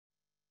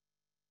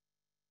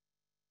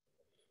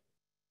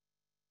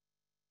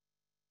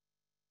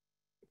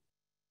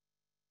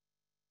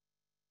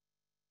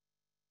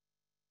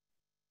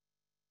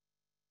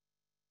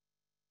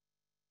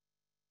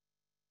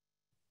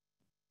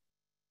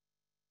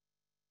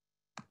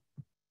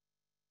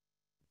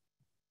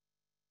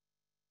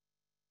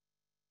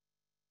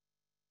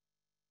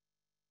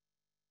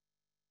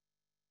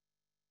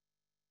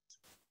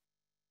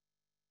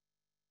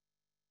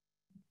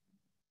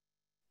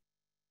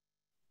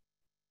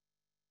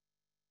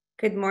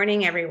Good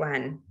morning,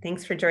 everyone.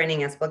 Thanks for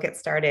joining us. We'll get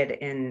started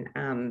in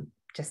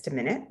just a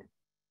minute.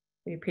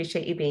 We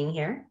appreciate you being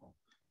here.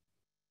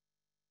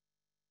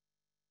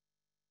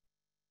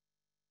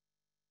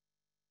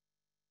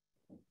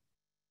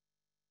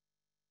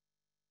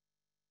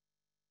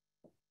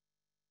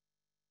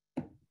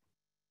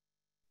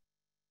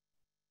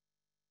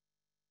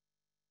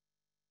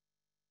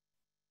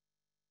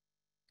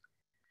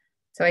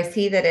 So I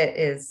see that it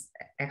is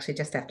actually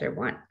just after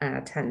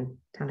 10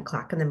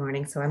 o'clock in the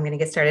morning, so I'm going to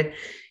get started.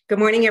 Good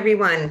morning,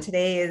 everyone.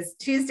 Today is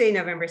Tuesday,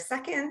 November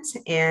 2nd,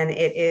 and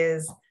it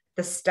is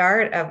the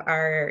start of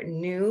our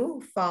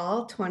new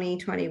fall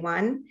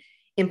 2021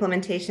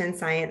 Implementation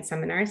Science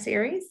Seminar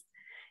Series.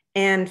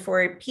 And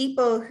for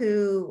people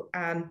who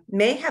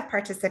may have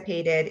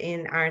participated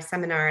in our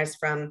seminars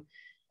from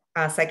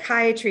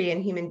psychiatry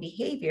and human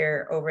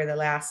behavior over the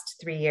last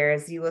 3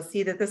 years, you will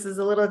see that this is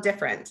a little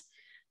different.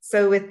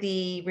 So with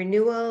the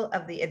renewal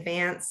of the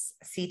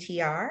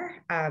Advance-CTR,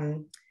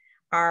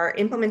 our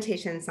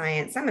implementation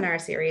science seminar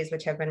series,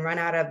 which have been run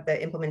out of the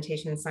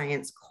implementation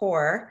science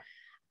core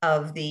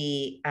of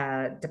the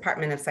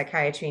Department of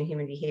Psychiatry and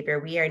Human Behavior,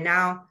 we are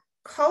now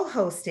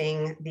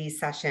co-hosting these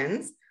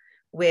sessions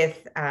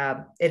with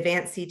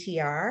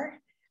Advance-CTR,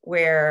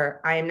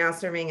 where I am now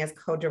serving as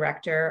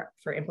co-director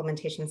for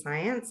implementation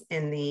science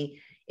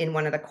in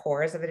one of the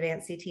cores of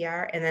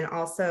Advance-CTR, and then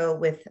also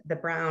with the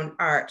Brown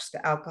Arch,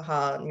 the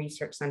Alcohol and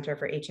Research Center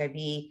for HIV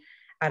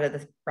out of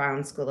the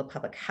Brown School of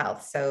Public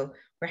Health. So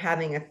we're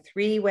having a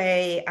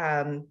three-way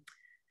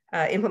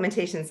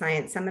implementation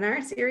science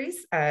seminar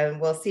series.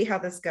 We'll see how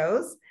this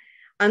goes.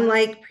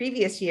 Unlike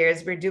previous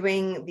years, we're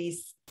doing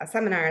these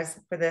seminars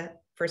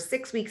for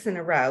 6 weeks in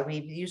a row.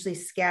 We've usually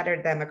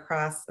scattered them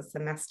across a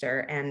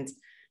semester. And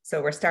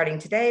so we're starting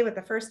today with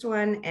the first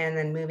one and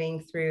then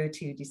moving through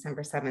to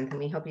December 7th. And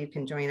we hope you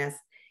can join us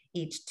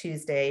each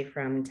Tuesday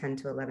from 10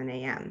 to 11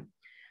 a.m.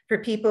 For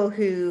people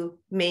who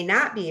may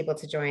not be able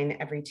to join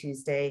every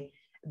Tuesday,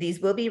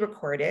 these will be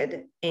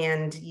recorded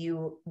and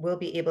you will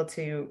be able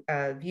to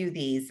view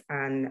these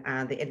on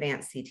the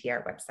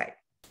Advance-CTR website.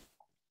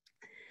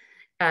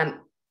 At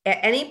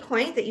any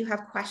point that you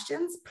have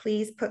questions,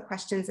 please put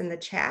questions in the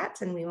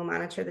chat and we will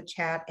monitor the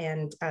chat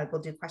and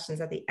we'll do questions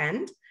at the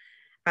end.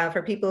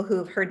 For people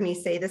who've heard me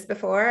say this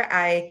before,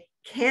 I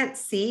can't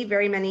see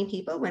very many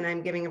people when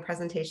I'm giving a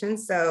presentation.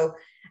 So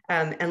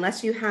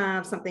unless you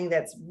have something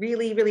that's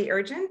really, really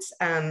urgent,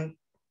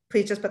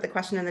 please just put the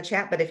question in the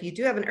chat. But if you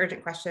do have an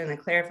urgent question, a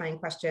clarifying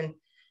question,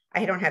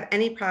 I don't have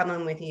any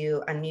problem with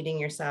you unmuting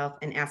yourself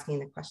and asking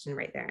the question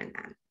right there and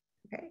then,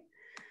 okay?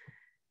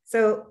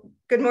 So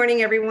good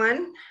morning,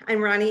 everyone.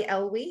 I'm Rani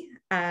Elwy.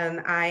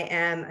 I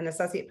am an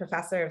associate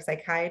professor of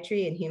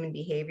psychiatry and human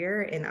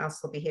behavior and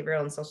also behavioral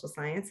and social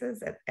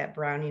sciences at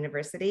Brown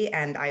University.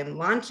 And I'm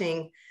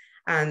launching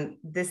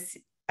this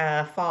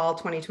fall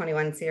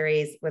 2021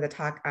 series with a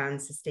talk on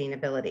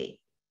sustainability.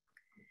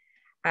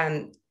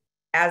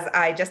 As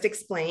I just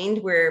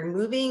explained, we're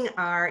moving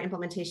our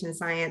implementation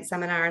science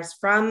seminars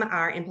from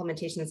our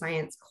implementation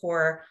science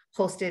core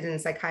hosted in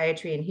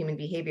psychiatry and human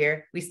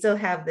behavior. We still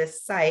have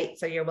this site,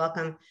 so you're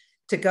welcome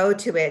to go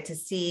to it to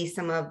see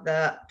some of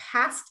the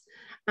past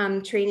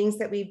trainings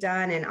that we've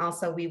done. And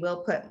also we will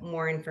put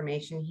more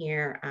information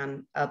here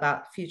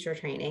about future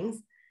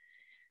trainings.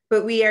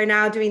 But we are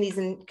now doing these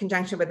in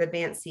conjunction with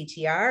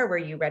Advance-CTR, where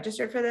you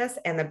registered for this,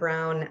 and the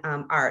Brown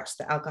Arch,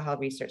 the Alcohol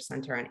Research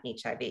Center on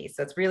HIV.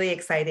 So it's really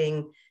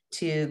exciting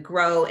to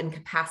grow in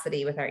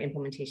capacity with our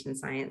implementation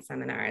science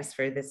seminars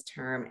for this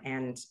term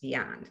and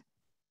beyond.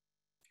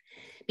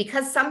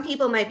 Because some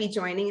people might be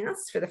joining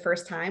us for the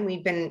first time,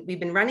 we've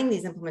been running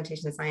these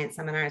implementation science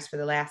seminars for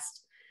the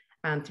last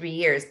 3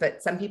 years,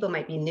 but some people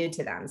might be new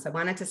to them. So I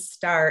wanted to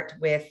start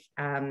with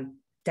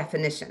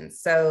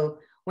definitions. So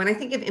when I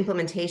think of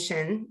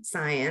implementation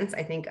science,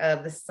 I think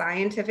of the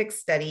scientific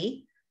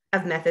study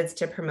of methods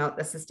to promote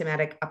the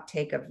systematic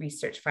uptake of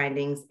research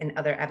findings and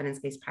other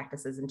evidence-based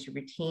practices into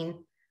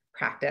routine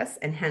practice,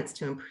 and hence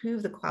to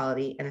improve the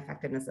quality and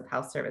effectiveness of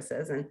health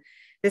services. And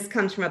this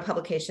comes from a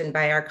publication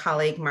by our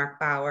colleague, Mark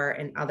Bauer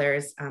and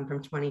others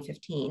from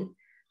 2015.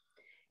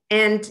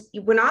 And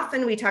when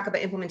often we talk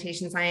about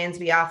implementation science,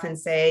 we often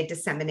say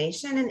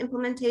dissemination and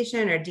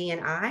implementation, or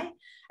D&I.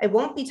 I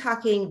won't be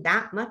talking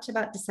that much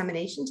about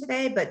dissemination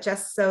today, but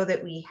just so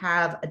that we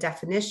have a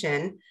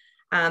definition,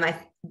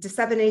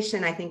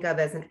 dissemination I think of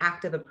as an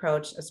active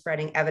approach of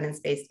spreading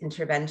evidence-based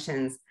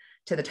interventions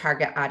to the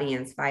target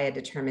audience via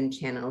determined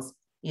channels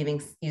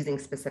using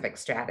specific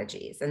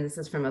strategies. And this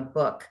is from a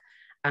book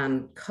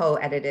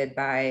co-edited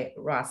by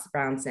Ross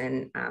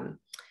Brownson,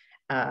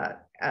 Graham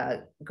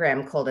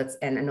Colditz,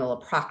 and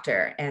Enola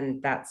Proctor,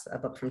 and that's a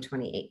book from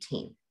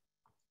 2018.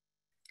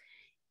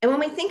 And when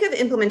we think of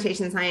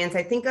implementation science,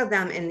 I think of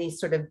them in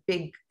these sort of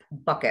big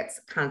buckets,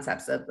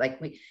 concepts of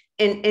like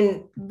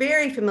and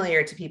very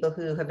familiar to people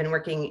who have been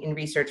working in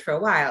research for a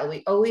while.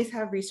 We always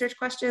have research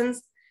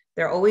questions.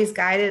 They're always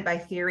guided by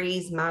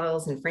theories,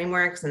 models, and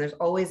frameworks, and there's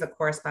always a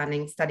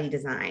corresponding study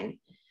design.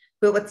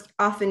 But what's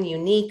often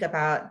unique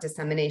about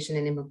dissemination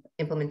and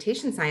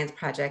implementation science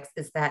projects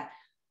is that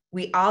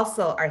We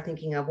also are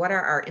thinking of what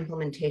are our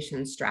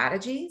implementation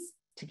strategies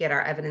to get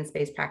our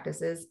evidence-based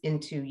practices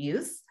into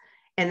use,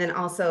 and then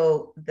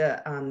also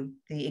the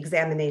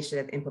examination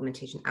of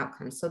implementation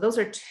outcomes. So those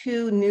are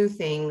two new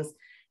things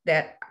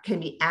that can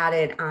be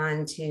added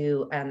on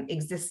to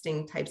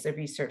existing types of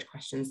research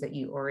questions that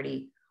you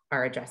already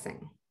are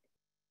addressing.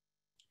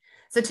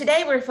 So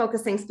today we're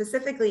focusing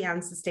specifically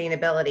on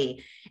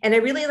sustainability. And I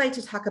really like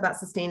to talk about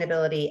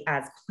sustainability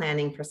as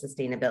planning for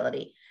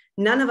sustainability.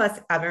 None of us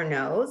ever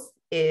knows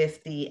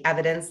if the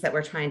evidence that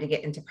we're trying to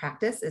get into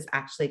practice is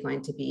actually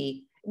going to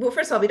be, well,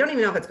 first of all, we don't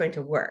even know if it's going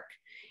to work.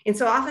 And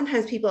so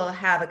oftentimes people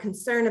have a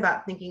concern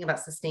about thinking about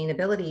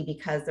sustainability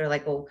because they're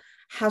like, well,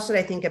 how should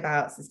I think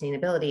about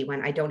sustainability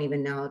when I don't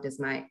even know, is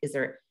my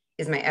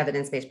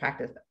evidence-based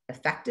practice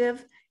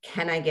effective?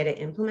 Can I get it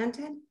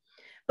implemented?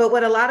 But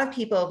what a lot of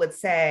people would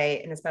say,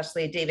 and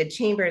especially David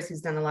Chambers,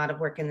 who's done a lot of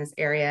work in this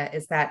area,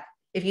 is that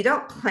if you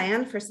don't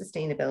plan for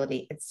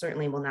sustainability, it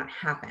certainly will not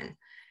happen.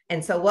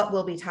 And so what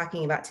we'll be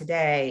talking about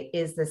today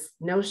is this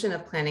notion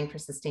of planning for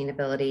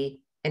sustainability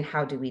and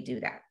how do we do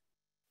that.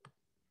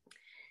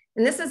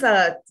 And this is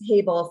a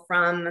table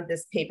from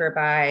this paper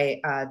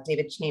by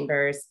David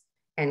Chambers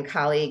and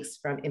colleagues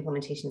from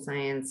Implementation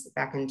Science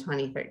back in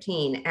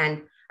 2013.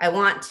 And I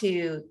want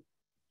to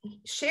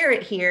share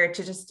it here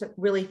to just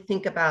really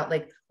think about,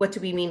 like, what do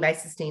we mean by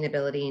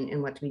sustainability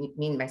and what do we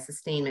mean by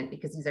sustainment,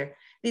 because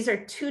these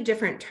are two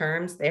different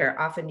terms. They are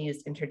often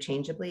used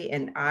interchangeably,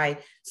 and I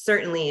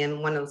certainly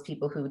am one of those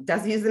people who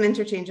does use them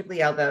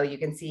interchangeably, although you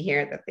can see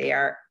here that they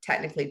are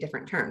technically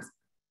different terms.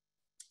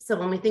 So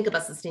when we think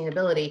about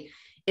sustainability,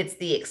 it's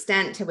the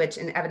extent to which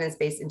an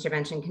evidence-based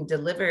intervention can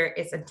deliver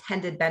its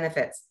intended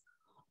benefits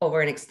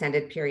over an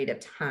extended period of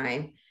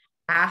time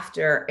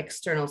after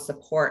external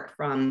support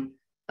from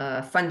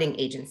a funding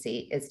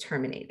agency is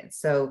terminated.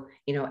 So,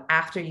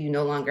 after you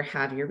no longer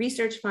have your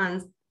research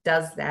funds,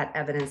 does that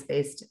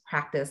evidence-based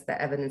practice, that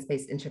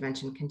evidence-based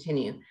intervention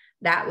continue?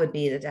 That would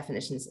be the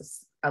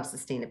definitions of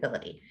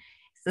sustainability.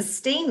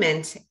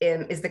 Sustainment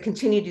is the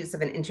continued use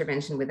of an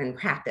intervention within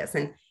practice.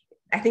 And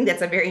I think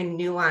that's a very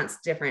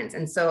nuanced difference.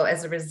 And so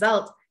as a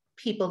result,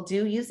 people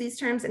do use these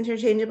terms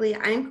interchangeably.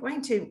 I'm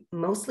going to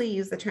mostly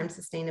use the term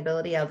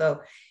sustainability,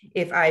 although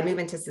if I move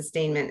into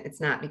sustainment,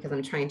 it's not because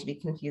I'm trying to be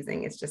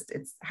confusing.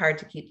 It's hard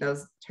to keep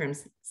those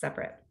terms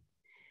separate.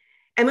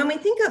 And when we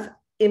think of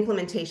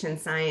implementation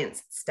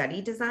science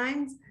study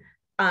designs,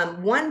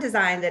 one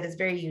design that is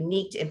very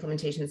unique to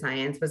implementation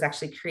science was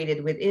actually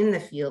created within the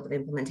field of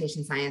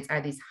implementation science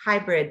are these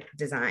hybrid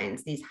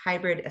designs, these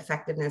hybrid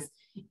effectiveness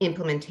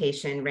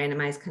implementation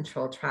randomized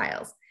controlled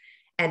trials.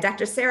 And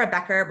Dr. Sarah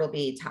Becker will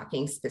be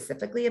talking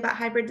specifically about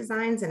hybrid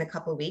designs in a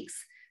couple of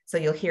weeks. So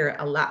you'll hear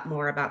a lot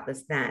more about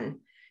this then.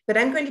 But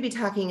I'm going to be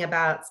talking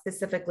about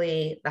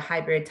specifically the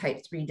hybrid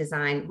type 3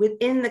 design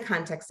within the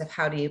context of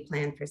how do you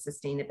plan for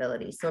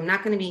sustainability. So I'm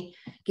not going to be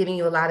giving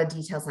you a lot of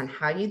details on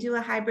how you do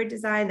a hybrid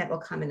design. That will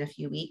come in a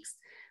few weeks.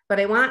 But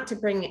I want to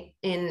bring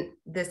in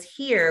this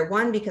here,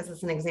 one, because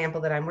it's an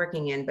example that I'm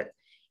working in, but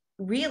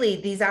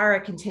really these are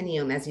a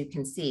continuum, as you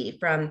can see,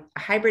 from a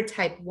hybrid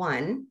type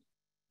 1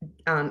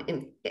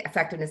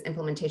 effectiveness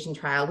implementation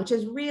trial, which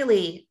is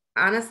really,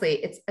 honestly,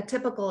 it's a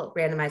typical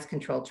randomized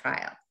controlled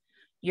trial.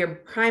 Your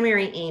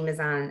primary aim is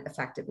on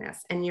effectiveness,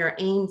 and your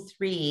aim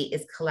 3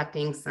 is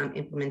collecting some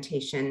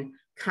implementation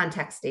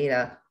context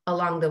data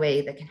along the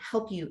way that can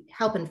help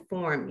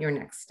inform your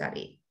next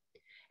study.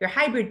 Your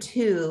hybrid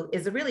 2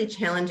 is a really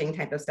challenging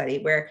type of study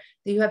where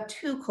you have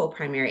two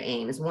co-primary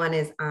aims. One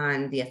is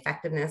on the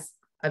effectiveness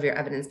of your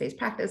evidence-based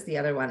practice. The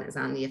other one is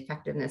on the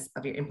effectiveness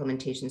of your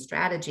implementation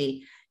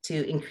strategy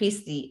to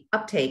increase the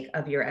uptake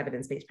of your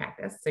evidence-based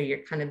practice. So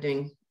you're kind of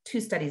doing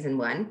two studies in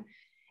one.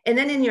 And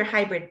then in your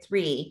hybrid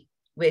 3,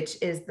 which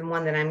is the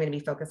one that I'm going to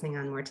be focusing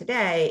on more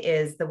today,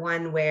 is the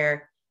one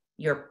where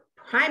your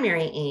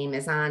primary aim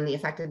is on the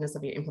effectiveness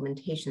of your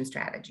implementation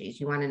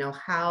strategies. You want to know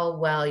how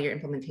well your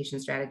implementation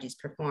strategies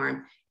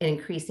perform in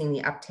increasing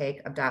the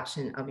uptake,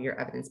 adoption of your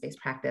evidence-based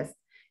practice.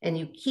 And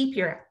you keep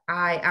your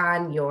eye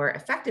on your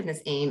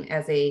effectiveness aim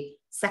as a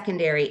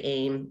secondary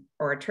aim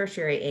or a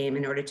tertiary aim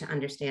in order to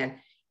understand,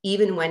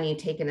 even when you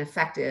take an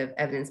effective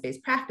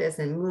evidence-based practice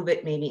and move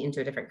it maybe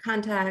into a different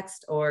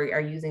context or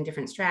are using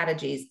different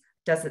strategies,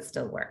 does it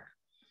still work?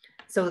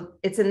 So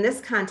it's in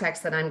this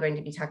context that I'm going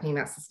to be talking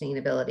about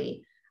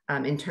sustainability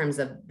in terms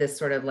of this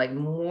sort of like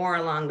more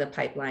along the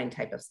pipeline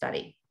type of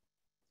study.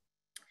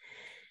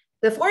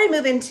 Before I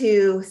move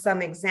into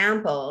some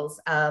examples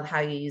of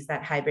how you use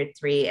that hybrid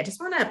 3, I just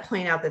want to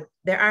point out that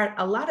there are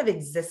a lot of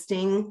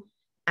existing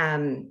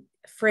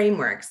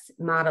frameworks,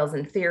 models,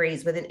 and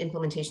theories within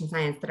implementation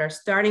science that are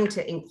starting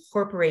to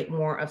incorporate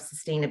more of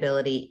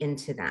sustainability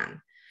into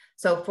them.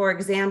 So for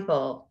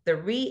example, the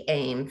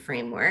RE-AIM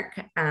framework,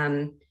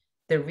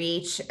 the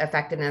Reach,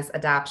 Effectiveness,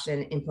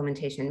 Adoption,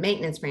 Implementation,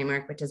 Maintenance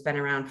framework, which has been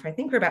around for, I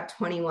think, for about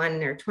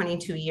 21 or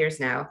 22 years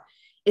now,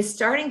 is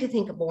starting to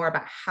think more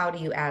about how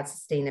do you add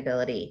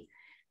sustainability.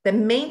 The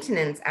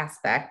maintenance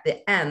aspect,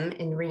 the M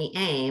in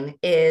RE-AIM,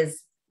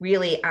 is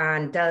really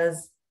on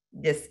does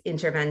this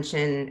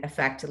intervention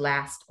effect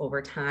last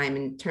over time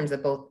in terms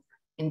of both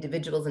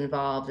individuals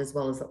involved as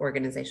well as the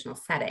organizational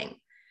setting.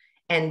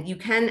 And you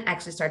can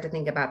actually start to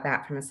think about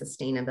that from a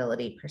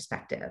sustainability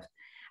perspective.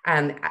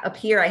 Up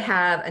here, I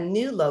have a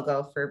new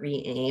logo for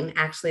RE-AIM.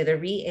 Actually, the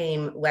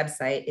RE-AIM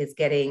website is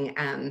getting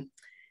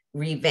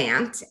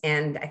revamped,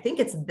 and I think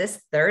it's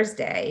this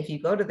Thursday. If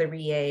you go to the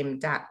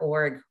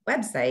reaim.org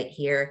website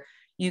here,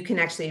 you can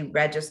actually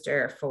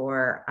register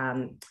for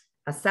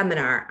a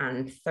seminar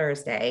on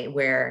Thursday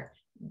where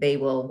they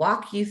will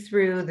walk you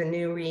through the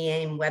new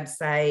RE-AIM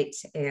website,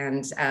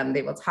 and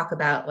they will talk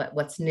about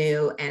what's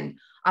new, and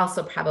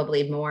also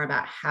probably more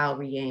about how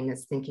RE-AIM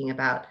is thinking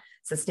about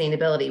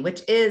sustainability,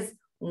 which is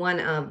one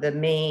of the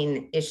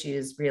main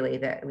issues really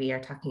that we are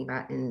talking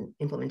about in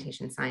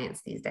implementation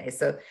science these days.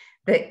 So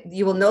that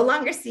you will no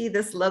longer see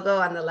this logo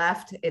on the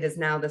left, it is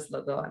now this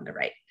logo on the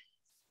right.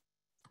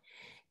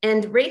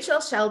 And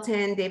Rachel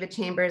Shelton, David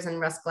Chambers, and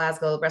Russ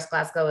Glasgow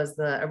is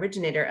the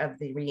originator of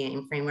the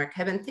RE-AIM framework,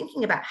 have been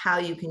thinking about how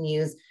you can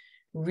use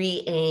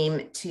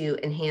RE-AIM to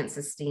enhance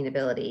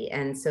sustainability.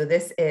 And so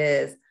this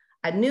is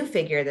a new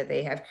figure that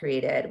they have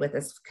created with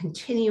this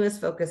continuous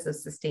focus of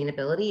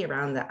sustainability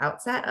around the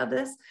outset of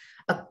this,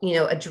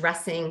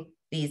 addressing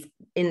these.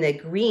 In the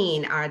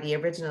green are the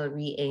original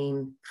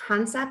RE-AIM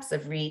concepts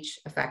of reach,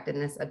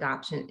 effectiveness,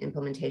 adoption,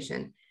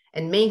 implementation,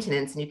 and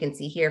maintenance. And you can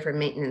see here for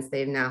maintenance,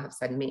 they now have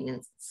said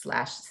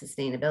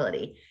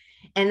maintenance/sustainability.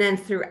 And then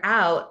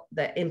throughout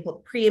the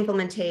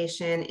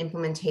pre-implementation,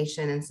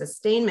 implementation, and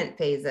sustainment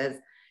phases,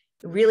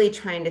 really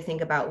trying to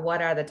think about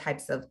what are the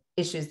types of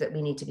issues that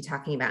we need to be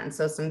talking about. And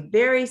so some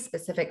very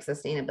specific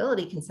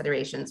sustainability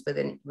considerations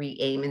within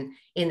RE-AIM and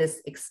in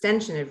this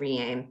extension of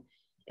RE-AIM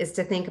is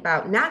to think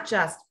about not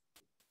just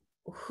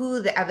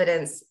who the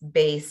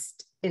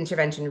evidence-based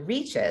intervention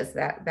reaches,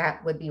 that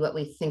would be what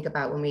we think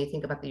about when we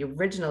think about the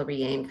original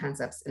RE-AIM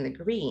concepts in the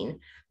green,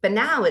 but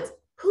now it's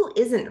who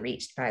isn't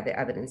reached by the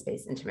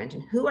evidence-based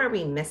intervention? Who are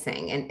we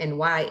missing, and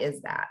why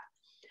is that?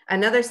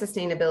 Another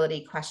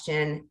sustainability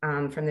question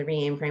from the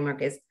RE-AIM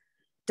framework is,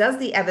 does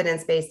the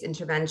evidence-based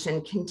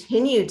intervention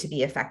continue to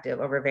be effective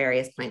over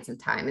various points in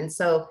time? And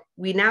so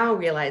we now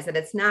realize that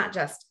it's not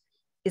just,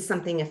 is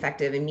something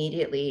effective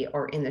immediately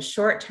or in the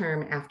short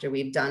term after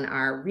we've done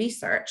our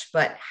research,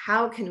 but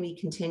how can we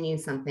continue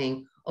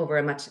something over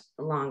a much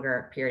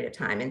longer period of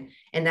time?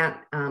 And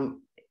that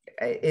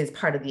is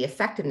part of the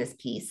effectiveness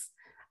piece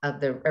of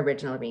the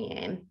original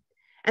RE-AIM.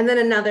 And then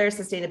another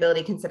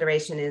sustainability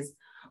consideration is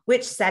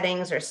which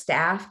settings or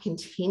staff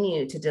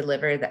continue to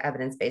deliver the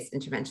evidence-based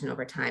intervention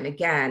over time.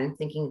 Again,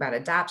 thinking about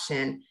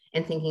adoption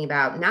and thinking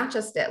about not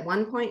just at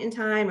one point in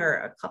time or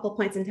a couple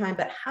points in time,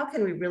 but how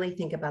can we really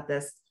think about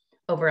this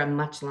over a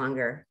much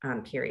longer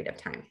period of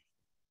time.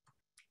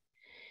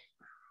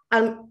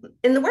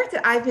 In the work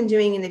that I've been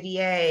doing in the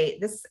VA,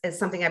 this is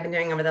something I've been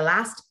doing over the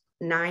last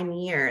 9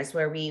 years,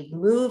 where we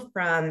move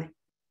from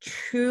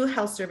true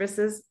health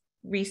services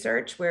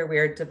research, where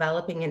we're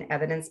developing an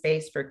evidence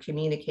base for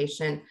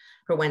communication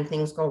for when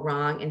things go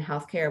wrong in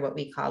healthcare, what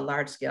we call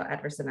large-scale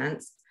adverse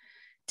events,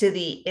 to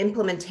the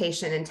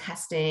implementation and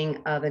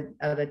testing of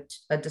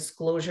a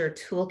disclosure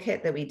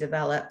toolkit that we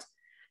developed,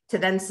 to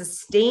then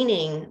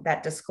sustaining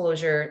that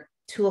disclosure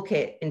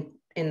toolkit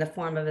in the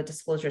form of a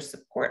disclosure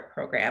support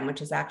program,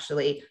 which is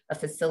actually a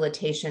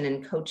facilitation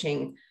and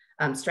coaching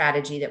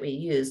strategy that we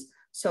use.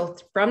 So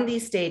from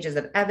these stages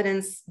of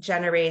evidence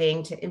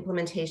generating to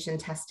implementation,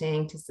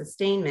 testing, to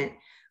sustainment,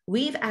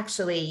 we've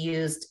actually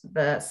used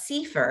the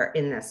CFR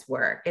in this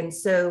work. And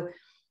so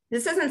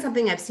this isn't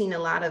something I've seen a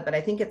lot of, but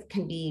I think it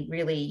can be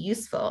really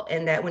useful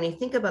in that when you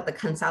think about the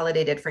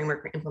consolidated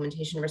framework for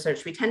implementation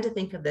research, we tend to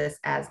think of this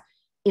as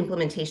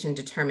implementation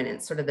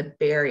determinants, sort of the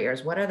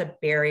barriers. What are the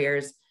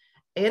barriers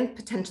and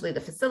potentially the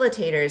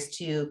facilitators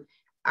to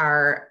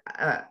our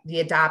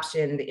the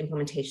adoption, the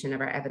implementation of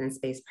our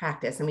evidence-based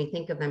practice? And we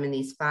think of them in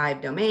these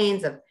 5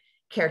 domains of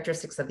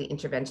characteristics of the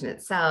intervention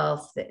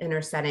itself, the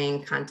inner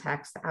setting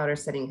context, the outer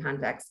setting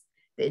context,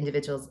 the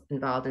individuals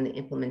involved in the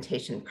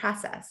implementation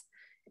process.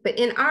 But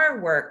in our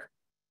work,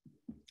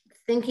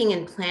 thinking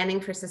and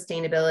planning for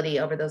sustainability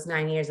over those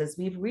 9 years, is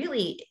we've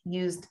really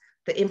used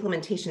the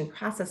implementation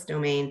process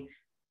domain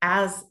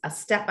as a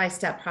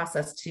step-by-step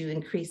process to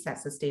increase that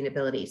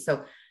sustainability.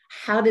 So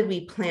how did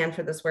we plan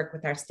for this work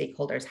with our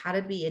stakeholders? How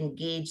did we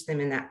engage them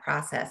in that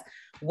process?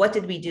 What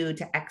did we do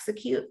to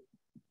execute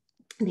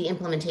the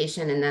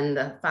implementation and then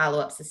the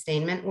follow-up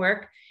sustainment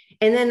work?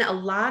 And then a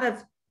lot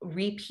of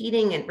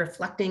repeating and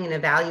reflecting and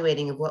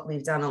evaluating of what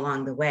we've done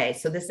along the way.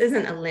 So this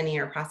isn't a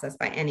linear process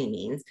by any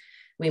means.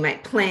 We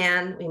might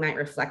plan, we might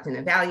reflect and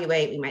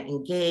evaluate, we might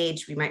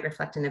engage, we might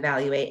reflect and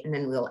evaluate, and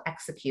then we'll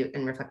execute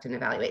and reflect and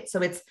evaluate.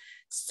 So it's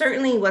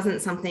certainly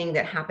wasn't something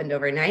that happened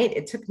overnight.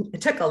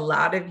 It took a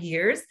lot of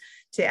years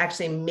to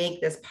actually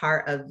make this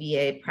part of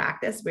VA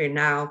practice. We're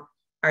now,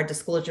 our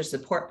disclosure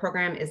support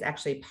program is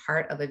actually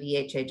part of a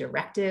VHA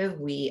directive.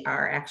 We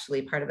are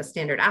actually part of a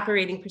standard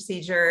operating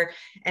procedure.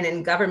 And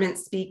in government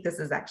speak, this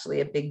is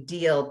actually a big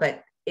deal,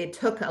 but it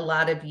took a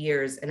lot of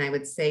years. And I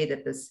would say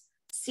that this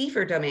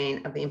CFR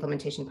domain of the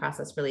implementation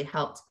process really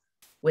helped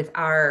with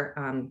our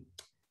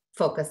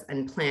focus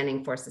and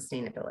planning for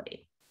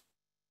sustainability.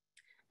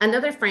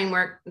 Another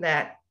framework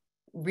that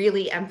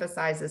really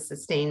emphasizes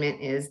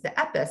sustainment is the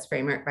EPIS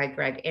framework by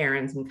Greg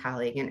Ahrens and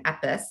colleague. And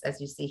EPIS, as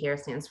you see here,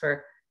 stands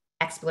for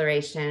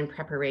exploration,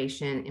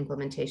 preparation,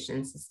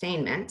 implementation,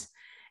 sustainment.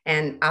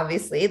 And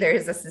obviously there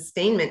is a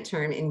sustainment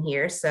term in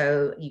here,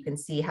 so you can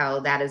see how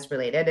that is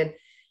related. And,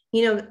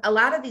 a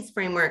lot of these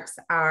frameworks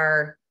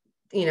are,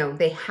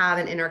 they have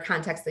an inner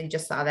context. You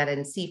just saw that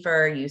in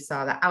CFR, you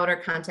saw the outer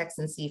context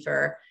in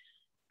CFR.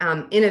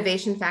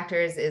 Innovation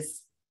factors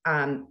is,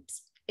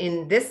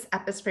 in this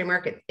EPIS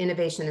framework,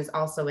 innovation is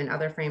also in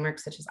other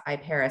frameworks such as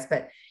IPARIS,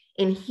 but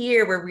in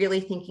here, we're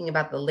really thinking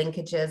about the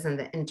linkages and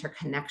the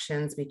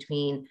interconnections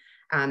between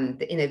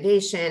the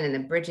innovation and the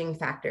bridging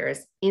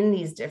factors in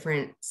these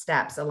different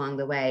steps along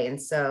the way.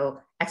 And so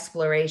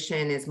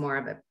exploration is more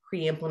of a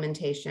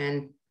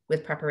pre-implementation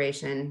with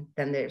preparation,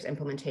 then there's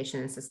implementation,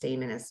 and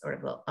sustainment is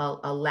sort of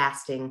a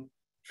lasting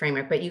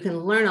framework. But you can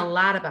learn a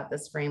lot about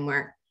this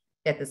framework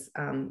at this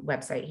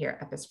website here,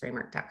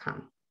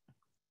 episframework.com.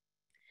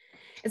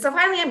 And so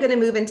finally, I'm going to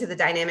move into the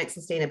dynamic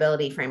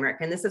sustainability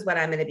framework. And this is what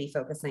I'm going to be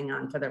focusing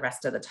on for the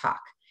rest of the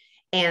talk.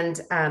 And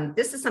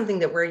this is something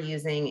that we're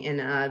using in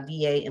a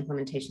VA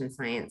implementation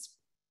science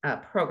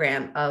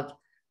program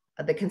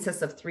that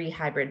consists of 3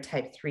 hybrid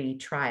type 3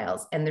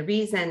 trials. And the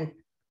reason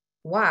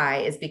why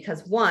is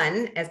because,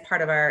 one, as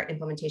part of our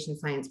implementation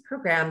science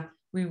program,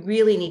 we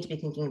really need to be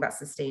thinking about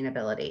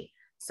sustainability.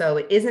 So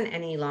it isn't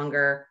any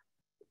longer,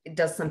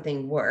 does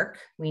something work?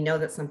 We know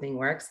that something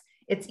works.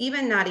 It's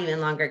not even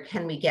longer,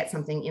 can we get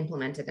something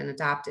implemented and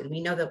adopted?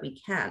 We know that we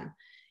can.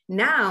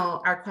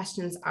 Now our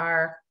questions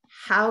are,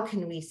 how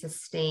can we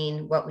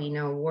sustain what we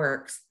know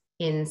works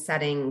in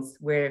settings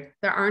where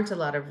there aren't a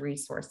lot of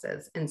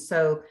resources? And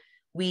so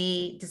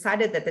we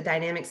decided that the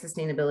dynamic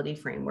sustainability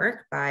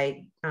framework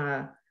by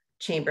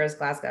Chambers,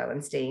 Glasgow,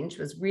 and Stange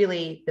was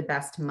really the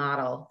best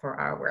model for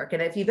our work.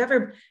 And if you've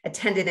ever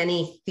attended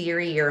any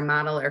theory or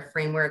model or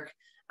framework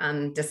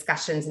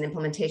discussions in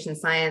implementation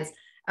science,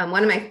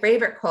 one of my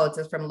favorite quotes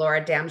is from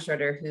Laura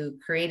Damschroeder, who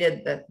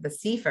created the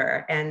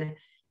CFR.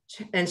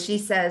 And she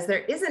says,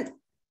 there isn't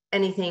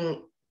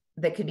anything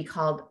that could be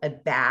called a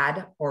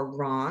bad or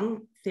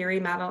wrong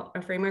theory, model,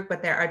 or framework,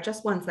 but there are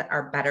just ones that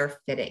are better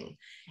fitting.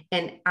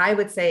 And I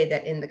would say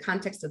that in the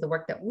context of the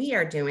work that we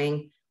are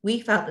doing, we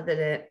felt that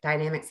the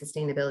dynamic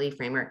sustainability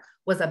framework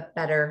was a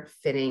better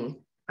fitting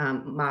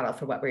model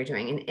for what we're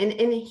doing. And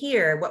in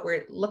here, what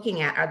we're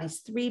looking at are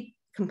these 3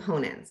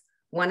 components.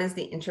 One is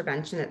the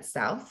intervention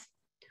itself.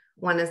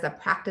 One is the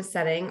practice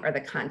setting or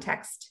the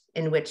context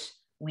in which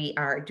we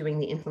are doing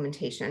the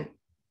implementation.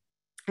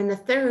 And the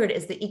third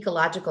is the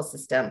ecological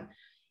system,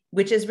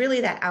 which is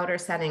really that outer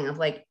setting of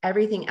like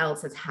everything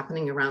else that's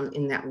happening around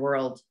in that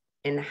world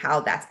and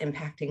how that's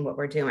impacting what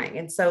we're doing.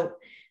 And so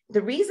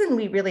the reason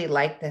we really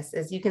like this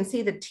is you can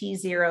see the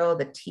T0,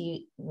 the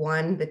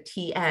T1, the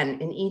TN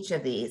in each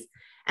of these,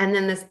 and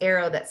then this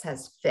arrow that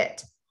says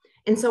fit.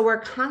 And so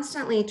we're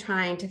constantly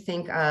trying to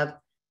think of,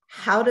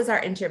 how does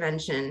our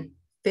intervention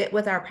fit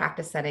with our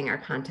practice setting, our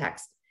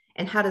context,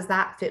 and how does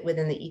that fit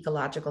within the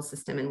ecological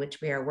system in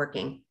which we are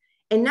working?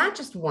 And not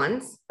just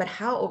once, but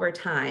how over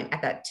time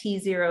at that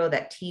T0,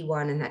 that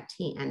T1, and that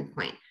TN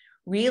point,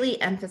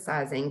 really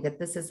emphasizing that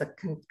this is a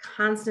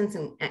constant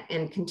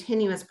and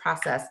continuous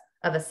process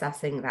of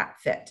assessing that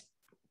fit.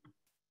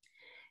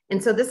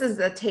 And so this is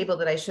the table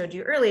that I showed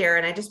you earlier,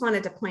 and I just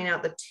wanted to point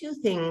out the 2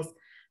 things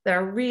that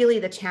are really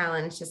the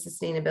challenge to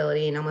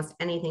sustainability in almost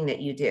anything that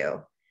you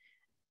do.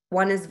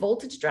 One is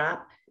voltage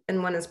drop,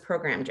 and one is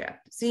program drift.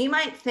 So you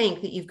might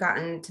think that you've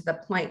gotten to the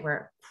point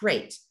where,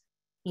 great,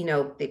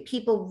 the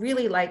people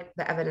really like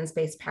the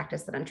evidence-based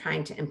practice that I'm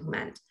trying to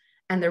implement,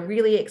 and they're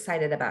really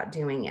excited about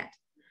doing it.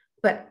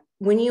 But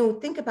when you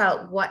think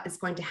about what is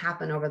going to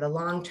happen over the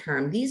long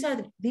term, these are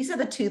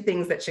the 2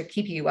 things that should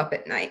keep you up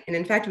at night. And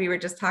in fact, we were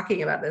just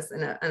talking about this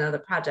in another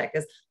project,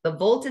 is the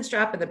voltage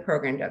drop and the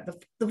program drop.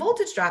 The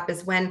voltage drop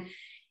is when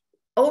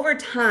over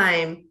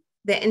time,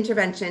 the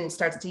intervention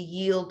starts to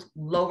yield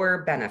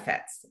lower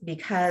benefits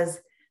because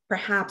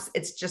perhaps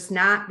it's just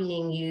not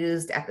being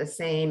used at the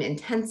same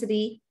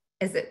intensity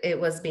as it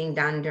was being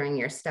done during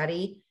your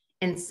study.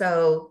 And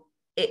so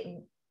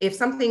if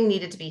something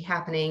needed to be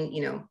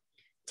happening,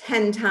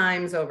 10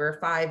 times over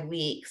 5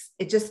 weeks,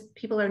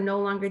 people are no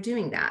longer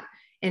doing that.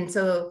 And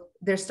so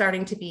there's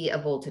starting to be a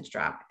voltage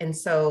drop. And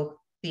so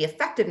the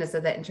effectiveness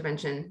of that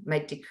intervention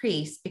might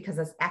decrease because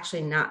it's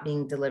actually not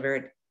being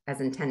delivered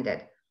as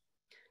intended.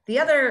 The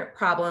other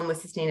problem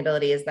with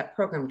sustainability is that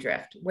program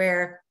drift,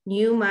 where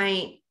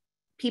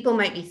people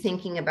might be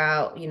thinking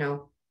about,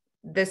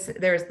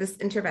 there's this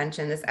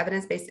intervention, this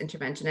evidence-based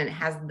intervention, and it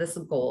has this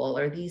goal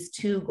or these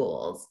 2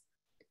 goals.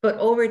 But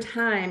over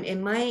time, it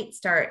might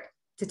start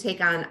to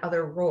take on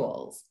other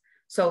roles.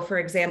 So for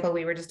example,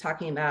 we were just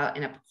talking about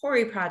in a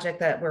PCORI project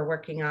that we're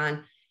working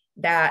on,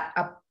 that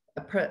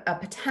a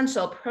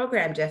potential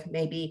program drift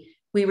maybe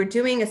we were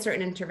doing a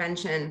certain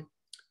intervention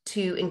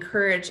to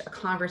encourage a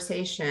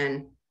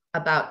conversation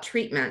about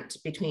treatment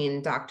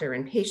between doctor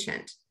and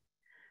patient.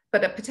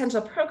 But a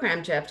potential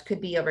program shift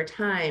could be over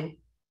time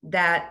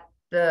that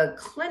the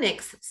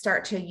clinics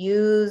start to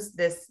use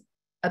this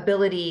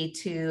ability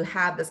to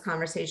have this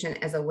conversation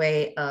as a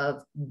way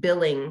of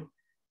billing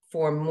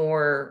for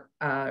more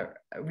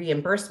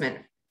reimbursement,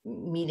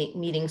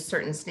 meeting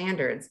certain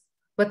standards,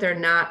 but they're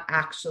not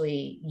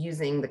actually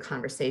using the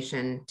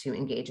conversation to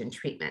engage in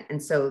treatment.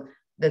 And so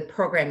the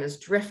program is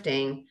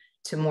drifting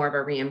to more of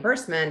a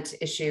reimbursement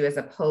issue as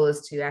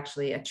opposed to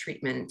actually a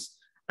treatment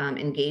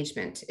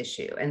engagement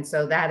issue. And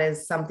so that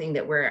is something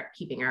that we're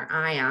keeping our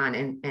eye on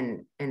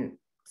and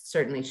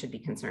certainly should be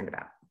concerned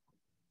about.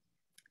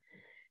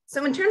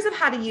 So in terms of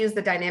how to use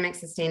the dynamic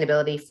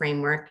sustainability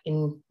framework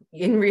in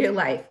real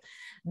life,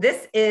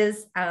 this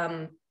is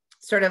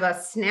sort of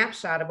a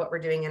snapshot of what we're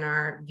doing in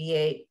our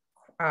VA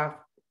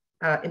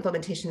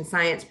implementation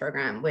science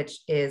program, which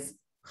is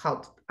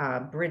called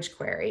Bridge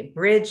Query.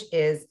 Bridge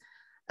is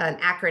an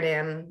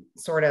acronym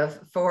sort of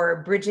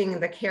for bridging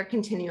the care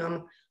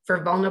continuum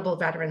for vulnerable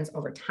veterans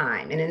over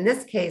time. And in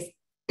this case,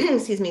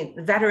 excuse me,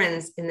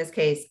 veterans in this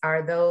case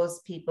are those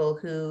people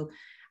who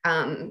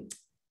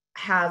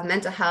have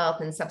mental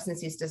health and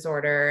substance use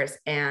disorders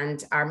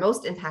and are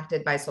most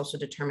impacted by social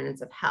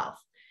determinants of health.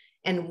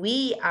 And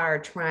we are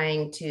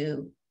trying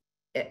to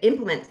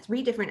implement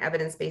 3 different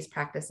evidence-based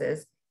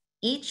practices,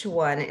 each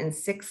one in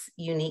 6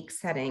 unique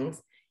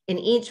settings. And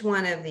each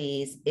one of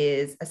these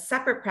is a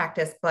separate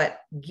practice, but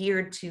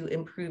geared to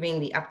improving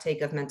the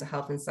uptake of mental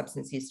health and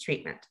substance use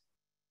treatment.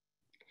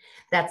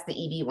 That's the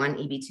EB1,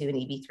 EB2, and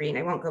EB3. And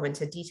I won't go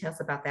into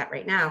details about that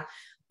right now,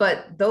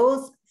 but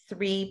those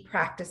 3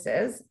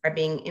 practices are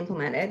being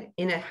implemented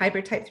in a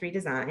hybrid type 3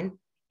 design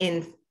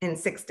in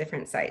 6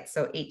 different sites.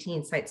 So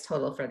 18 sites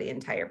total for the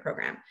entire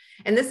program.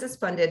 And this is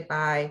funded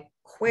by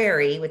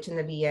Query, which in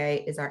the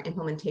VA is our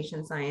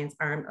implementation science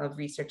arm of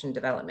research and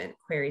development.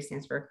 Query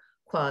stands for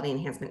Quality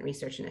Enhancement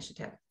Research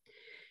Initiative.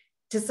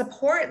 To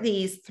support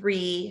these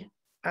 3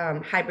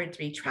 hybrid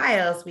 3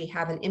 trials, we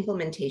have an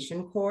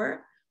implementation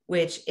core,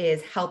 which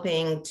is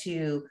helping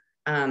to,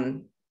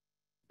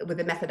 with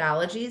the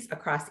methodologies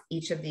across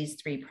each of these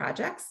 3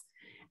 projects.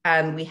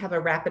 We have a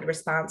rapid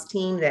response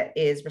team that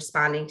is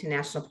responding to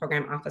National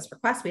Program Office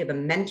requests. We have a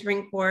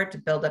mentoring core to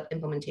build up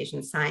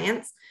implementation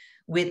science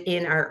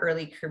within our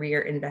early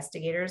career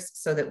investigators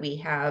so that we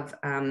have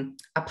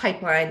a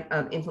pipeline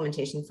of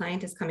implementation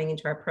scientists coming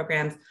into our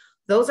programs.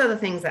 Those are the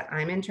things that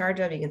I'm in charge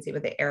of. You can see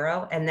with the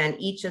arrow. And then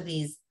each of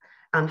these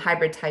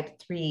hybrid type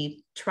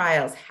 3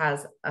 trials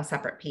has a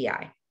separate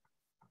PI.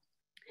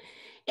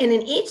 And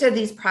in each of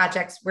these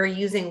projects, we're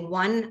using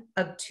one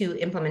of 2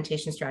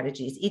 implementation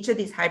strategies. Each of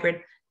these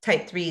hybrid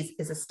type 3s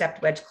is a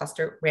stepped wedge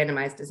cluster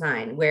randomized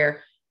design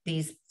where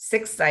these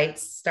 6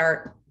 sites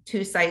start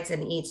 2 sites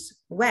in each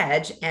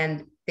wedge,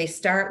 and they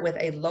start with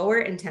a lower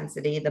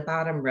intensity, the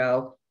bottom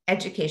row,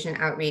 education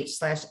outreach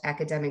 /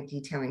 academic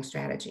detailing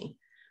strategy.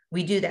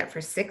 We do that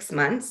for 6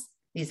 months.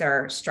 These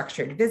are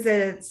structured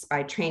visits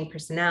by trained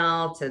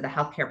personnel to the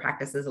healthcare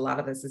practices. A lot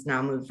of this is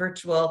now moved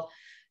virtual,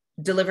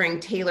 delivering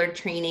tailored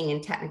training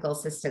and technical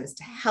assistance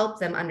to help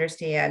them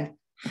understand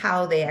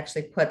how they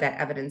actually put that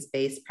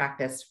evidence-based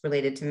practice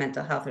related to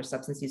mental health or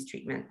substance use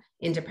treatment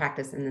into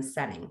practice in this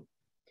setting.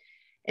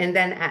 And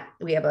then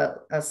we have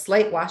a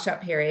slight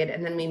washout period,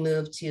 and then we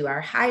move to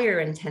our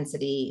higher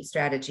intensity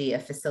strategy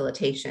of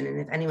facilitation. And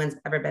if anyone's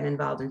ever been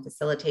involved in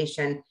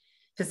facilitation,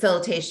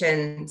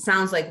 facilitation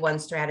sounds like one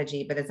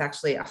strategy, but it's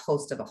actually a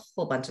host of a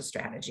whole bunch of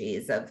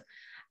strategies of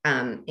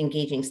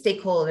engaging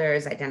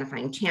stakeholders,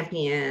 identifying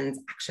champions,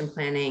 action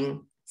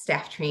planning,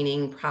 staff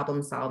training,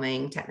 problem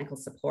solving, technical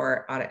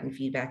support, audit and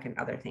feedback, and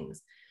other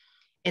things.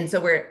 And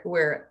so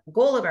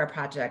goal of our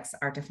projects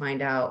are to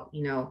find out,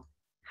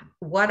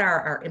 what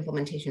are our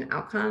implementation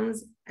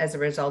outcomes as a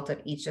result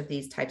of each of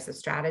these types of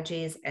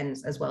strategies, and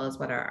as well as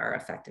what are our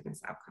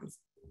effectiveness outcomes.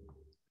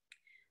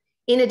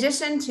 In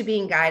addition to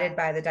being guided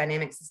by the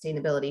dynamic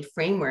sustainability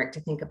framework to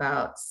think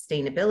about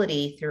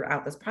sustainability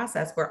throughout this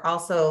process, we're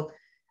also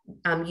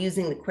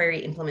using the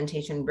Query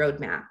implementation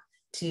roadmap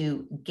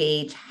to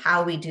gauge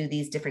how we do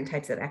these different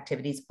types of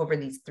activities over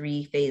these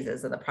 3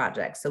 phases of the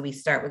project. So we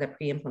start with a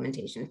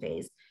pre-implementation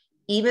phase.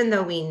 Even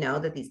though we know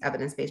that these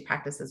evidence-based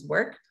practices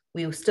work,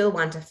 we still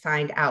want to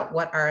find out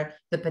what are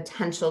the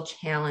potential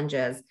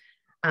challenges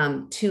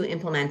to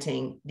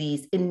implementing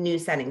these in new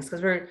settings,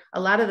 because a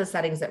lot of the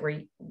settings that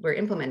we're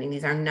implementing,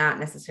 these are not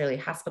necessarily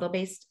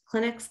hospital-based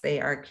clinics. They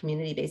are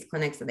community-based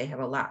clinics, and they have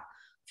a lot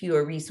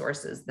fewer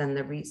resources than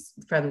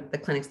from the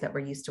clinics that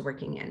we're used to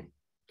working in.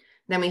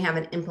 Then we have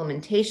an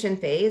implementation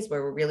phase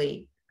where we're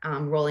really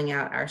rolling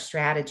out our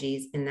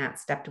strategies in that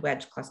stepped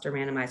wedge cluster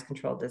randomized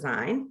controlled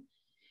design.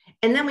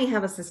 And then we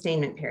have a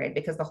sustainment period,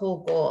 because the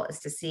whole goal is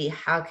to see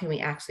how can we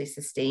actually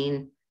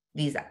sustain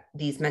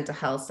these mental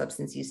health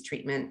substance use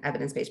treatment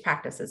evidence-based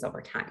practices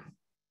over time.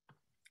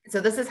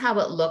 So this is how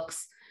it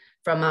looks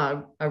from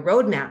a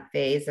roadmap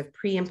phase of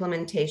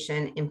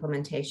pre-implementation,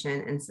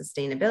 implementation, and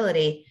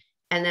sustainability.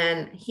 And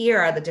then here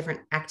are the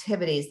different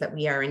activities that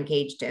we are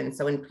engaged in.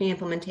 So in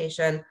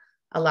pre-implementation,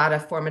 a lot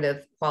of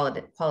formative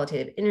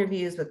qualitative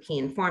interviews with key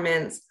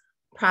informants,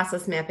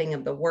 process mapping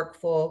of the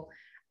workflow,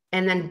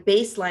 and then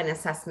baseline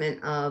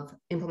assessment of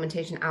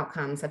implementation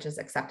outcomes such as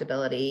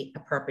acceptability,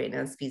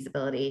 appropriateness,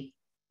 feasibility,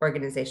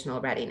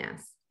 organizational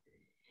readiness.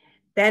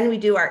 Then we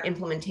do our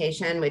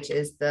implementation, which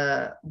is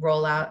the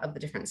rollout of the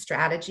different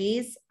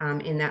strategies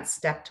in that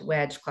stepped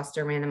wedge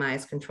cluster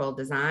randomized controlled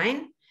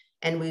design.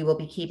 And we will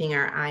be keeping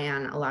our eye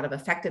on a lot of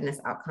effectiveness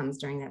outcomes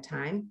during that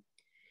time.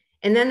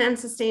 And then on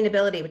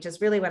sustainability, which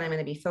is really what I'm going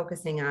to be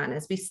focusing on,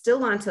 is we still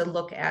want to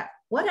look at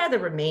what are the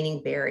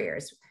remaining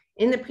barriers.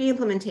 In the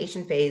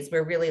pre-implementation phase,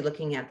 we're really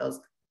looking at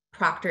those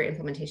proctor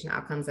implementation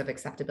outcomes of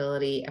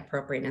acceptability,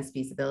 appropriateness,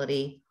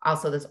 feasibility,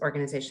 also this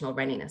organizational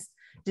readiness.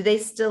 Do they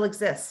still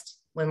exist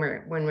when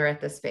we're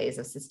at this phase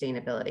of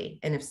sustainability?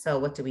 And if so,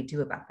 what do we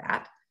do about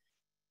that?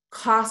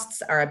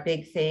 Costs are a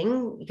big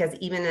thing, because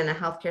even in a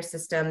healthcare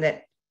system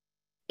that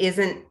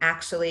isn't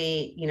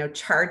actually,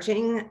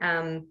 charging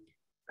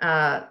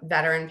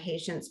veteran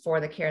patients for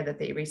the care that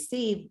they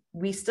receive,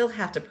 we still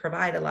have to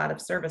provide a lot of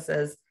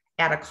services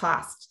at a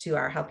cost to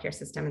our healthcare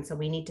system. And so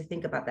we need to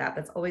think about that.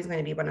 That's always going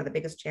to be one of the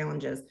biggest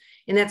challenges.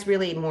 And that's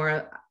really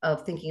more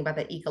of thinking about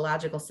the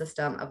ecological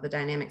system of the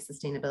dynamic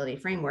sustainability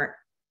framework.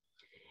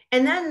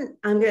 And then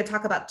I'm going to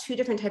talk about two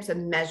different types of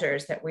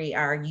measures that we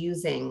are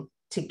using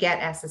to get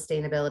at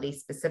sustainability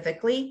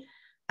specifically.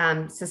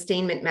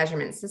 Sustainment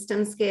measurement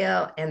system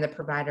scale and the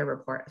provider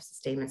report of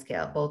sustainment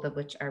scale, both of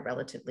which are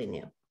relatively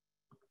new.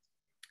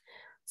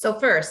 So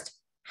first,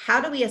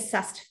 how do we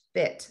assess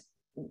fit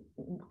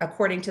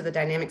according to the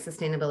dynamic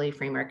sustainability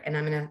framework? And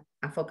I'm going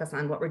to focus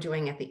on what we're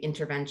doing at the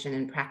intervention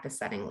and practice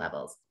setting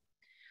levels.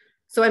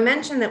 So I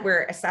mentioned that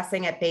we're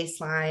assessing at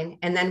baseline,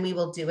 and then we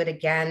will do it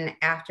again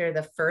after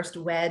the first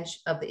wedge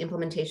of the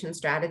implementation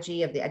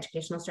strategy of the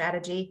educational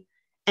strategy.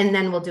 And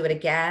then we'll do it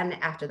again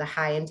after the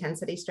high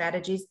intensity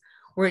strategies.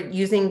 We're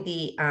using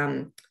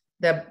the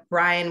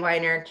Brian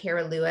Weiner,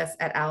 Kara Lewis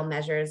et al.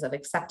 Measures of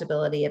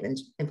acceptability of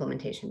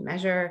implementation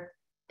measure,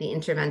 the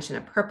intervention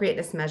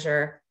appropriateness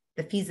measure,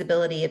 the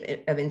feasibility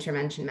of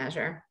intervention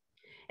measure.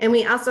 And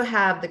we also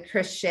have the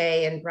Chris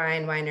Shea and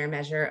Brian Weiner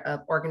measure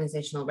of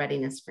organizational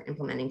readiness for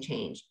implementing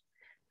change.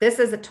 This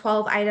is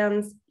 12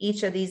 items.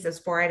 Each of these is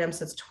 4 items,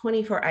 so it's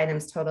 24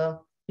 items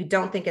total. We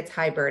don't think it's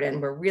high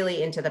burden. We're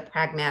really into the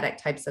pragmatic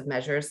types of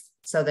measures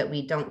so that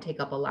we don't take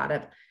up a lot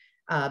of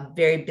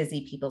very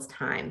busy people's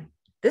time.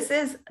 This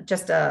is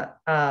just a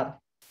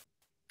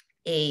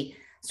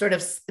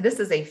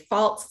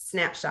false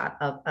snapshot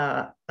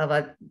of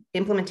an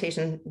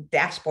implementation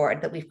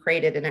dashboard that we've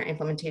created in our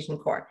implementation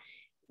core.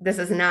 This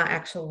is not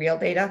actual real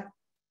data.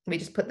 We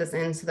just put this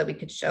in so that we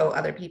could show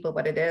other people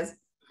what it is.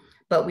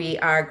 But we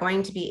are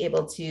going to be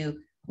able to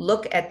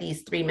look at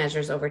these 3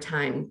 measures over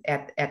time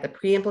at the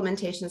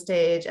pre-implementation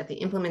stage, at the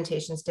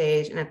implementation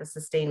stage, and at the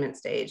sustainment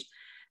stage,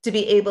 to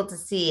be able to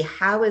see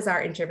how is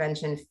our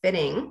intervention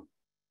fitting.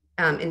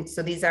 And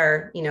so these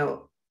are,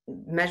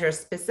 measures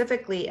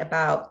specifically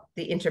about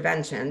the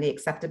intervention, the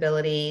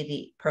acceptability,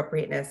 the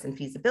appropriateness, and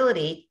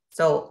feasibility.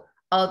 So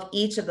of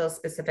each of those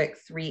specific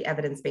 3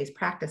 evidence-based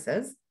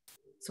practices.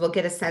 So we'll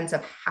get a sense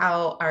of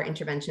how our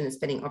intervention is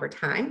fitting over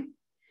time.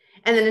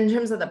 And then in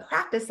terms of the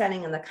practice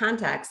setting and the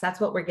context,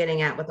 that's what we're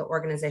getting at with the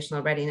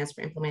organizational readiness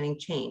for implementing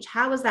change.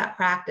 How is that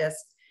practice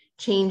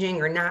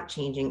changing or not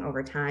changing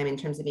over time in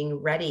terms of being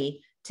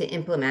ready to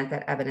implement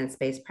that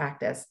evidence-based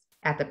practice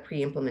at the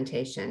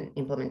pre-implementation,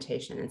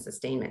 implementation, and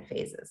sustainment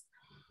phases?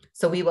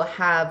 So we will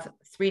have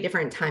 3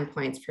 different time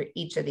points for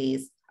each of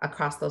these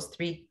across those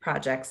 3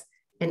 projects,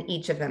 and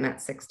each of them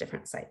at 6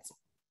 different sites.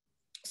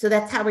 So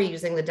that's how we're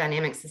using the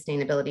dynamic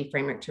sustainability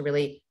framework to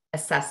really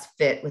assess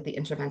fit with the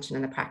intervention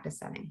and the practice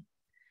setting.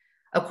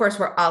 Of course,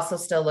 we're also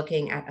still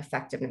looking at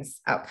effectiveness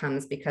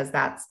outcomes, because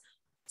that's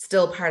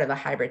still part of a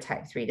hybrid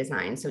type 3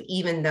 design. So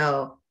even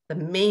though the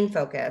main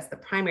focus, the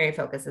primary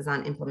focus is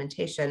on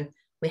implementation,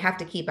 we have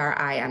to keep our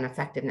eye on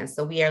effectiveness.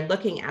 So we are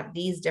looking at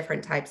these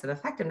different types of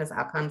effectiveness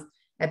outcomes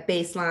at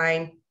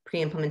baseline,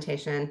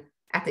 pre-implementation,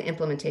 at the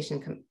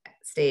implementation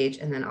stage,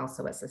 and then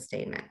also at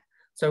sustainment.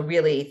 So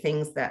really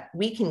things that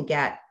we can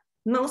get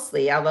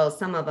mostly, although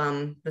some of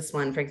them, this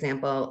one, for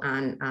example,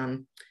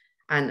 on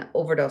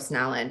overdose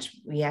knowledge,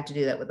 we have to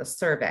do that with a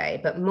survey,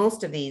 but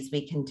most of these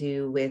we can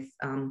do with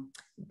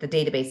the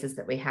databases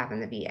that we have in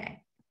the VA.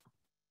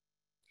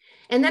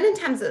 And then in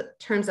terms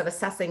of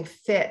assessing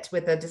fit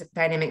with the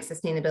dynamic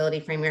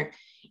sustainability framework,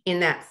 in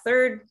that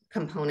 3rd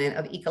component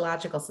of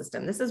ecological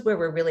system, this is where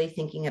we're really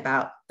thinking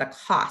about the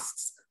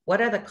costs.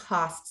 What are the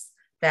costs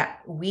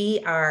that we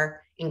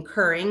are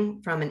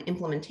incurring from an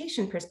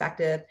implementation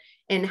perspective,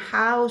 and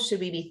how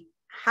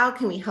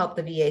can we help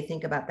the VA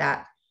think about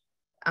that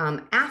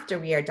after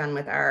we are done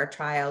with our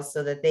trials,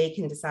 so that they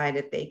can decide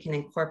if they can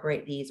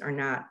incorporate these or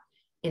not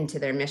into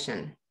their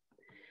mission.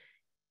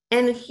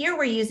 And here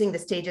we're using the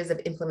stages of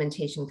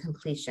implementation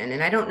completion.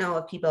 And I don't know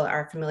if people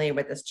are familiar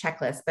with this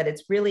checklist, but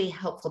it's really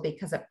helpful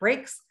because it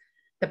breaks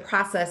the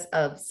process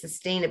of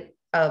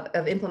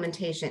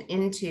implementation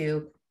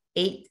into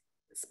 8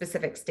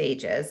 specific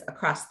stages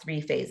across 3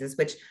 phases,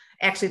 which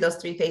Actually, those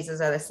three phases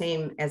are the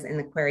same as in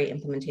the query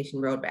implementation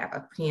roadmap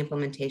of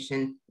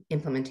pre-implementation,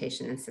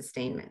 implementation, and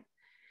sustainment.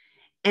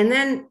 And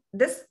then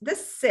this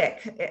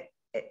SIC,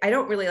 I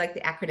don't really like the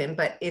acronym,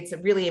 but it's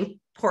really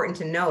important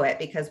to know it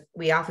because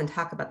we often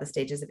talk about the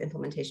stages of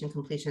implementation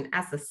completion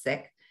as the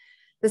SIC.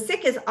 The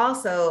SIC is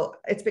also,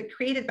 it's been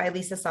created by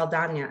Lisa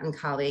Saldana and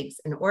colleagues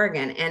in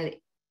Oregon, and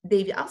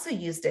they've also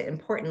used it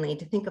importantly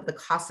to think of the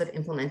cost of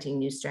implementing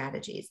new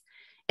strategies.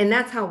 And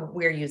that's how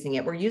we're using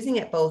it. We're using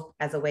it both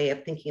as a way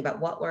of thinking about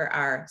what were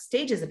our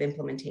stages of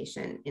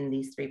implementation in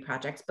these three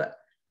projects, but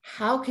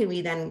how can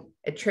we then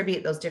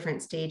attribute those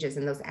different stages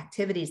and those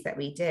activities that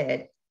we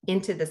did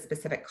into the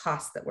specific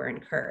costs that were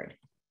incurred.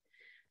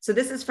 So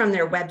this is from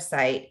their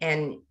website,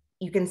 and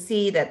you can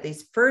see that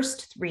these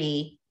first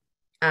three,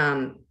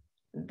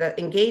 the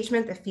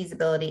engagement, the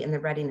feasibility, and the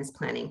readiness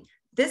planning,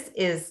 this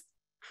is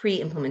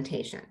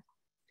pre-implementation.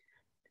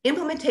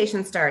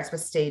 Implementation starts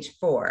with stage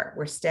 4,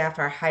 where staff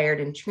are hired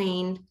and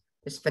trained,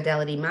 there's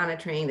fidelity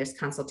monitoring, there's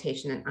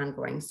consultation and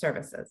ongoing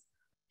services.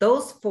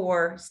 Those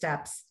 4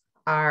 steps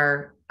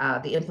are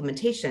the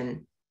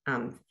implementation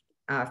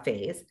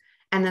phase.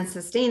 And then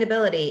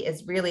sustainability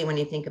is really when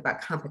you think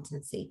about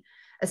competency,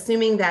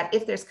 assuming that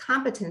if there's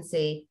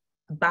competency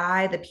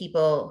by the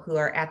people who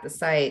are at the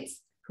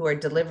sites who are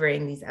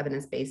delivering these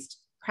evidence-based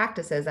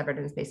practices,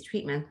 evidence-based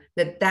treatment,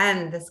 that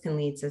then this can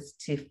lead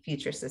to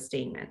future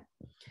sustainment.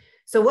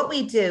 So what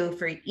we do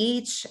for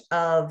each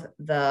of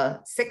the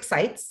 6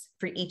 sites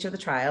for each of the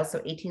trials,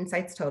 so 18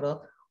 sites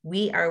total,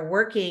 we are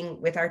working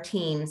with our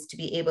teams to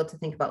be able to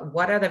think about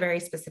what are the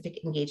very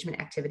specific engagement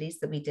activities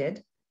that we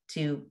did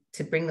to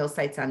bring those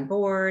sites on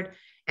board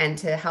and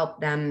to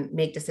help them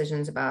make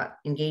decisions about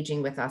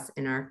engaging with us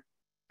in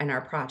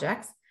our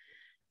projects.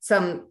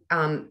 Some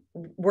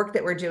work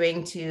that we're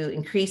doing to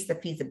increase the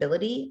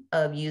feasibility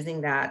of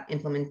using that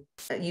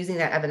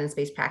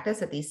evidence-based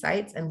practice at these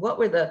sites, and what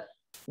were the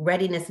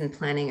readiness and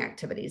planning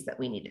activities that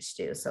we needed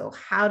to do. So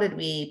how did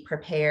we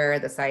prepare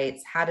the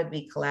sites? How did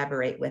we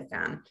collaborate with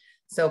them?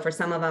 So for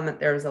some of them,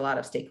 there was a lot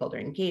of stakeholder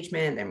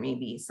engagement. There may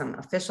be some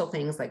official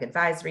things like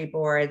advisory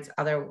boards.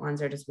 Other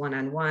ones are just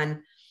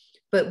one-on-one.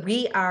 But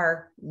we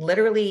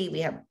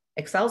have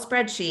Excel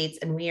spreadsheets,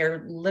 and we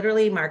are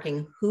literally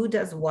marking who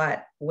does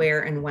what,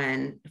 where, and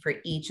when for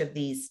each of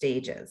these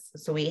stages.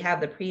 So we have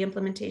the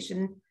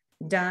pre-implementation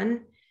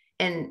done.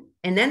 And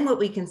then what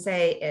we can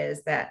say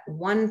is that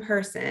one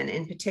person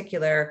in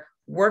particular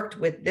worked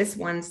with this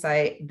one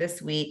site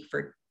this week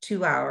for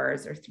 2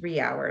 hours or 3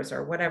 hours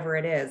or whatever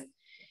it is.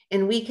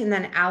 And we can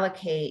then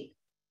allocate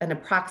an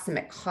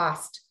approximate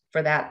cost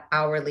for that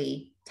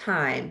hourly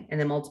time and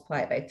then multiply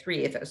it by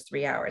 3 if it was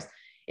 3 hours.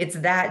 It's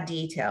that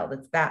detailed.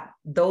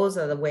 Those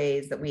are the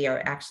ways that we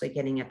are actually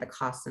getting at the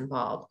costs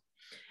involved.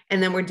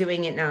 And then we're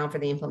doing it now for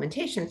the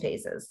implementation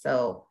phases.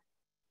 So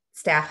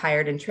staff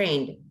hired and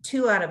trained.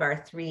 2 out of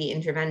our 3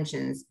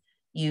 interventions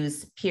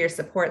use peer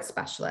support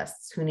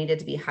specialists who needed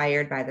to be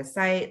hired by the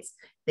sites.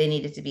 They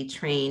needed to be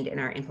trained in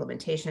our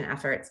implementation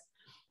efforts.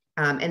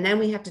 And then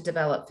we have to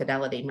develop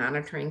fidelity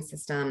monitoring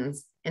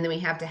systems. And then we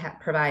have to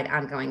provide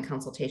ongoing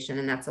consultation.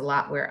 And that's a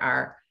lot where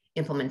our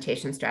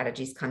implementation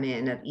strategies come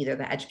in, of either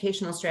the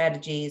educational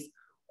strategies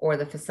or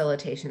the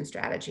facilitation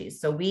strategies.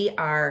 So we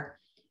are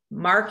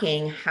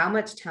marking how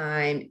much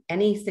time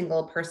any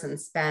single person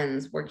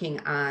spends working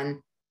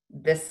on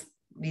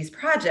these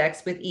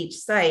projects with each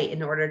site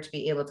in order to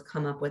be able to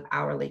come up with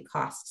hourly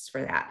costs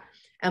for that.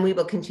 And we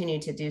will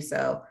continue to do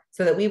so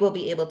that we will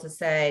be able to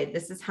say,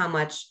 this is how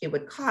much it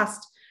would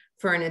cost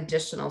for an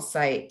additional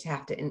site to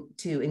have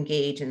to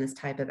engage in this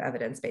type of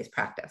evidence-based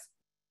practice.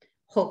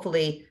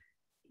 Hopefully,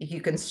 if you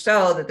can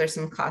show that there's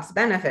some cost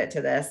benefit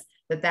to this,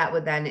 that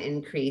would then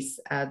increase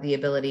the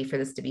ability for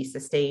this to be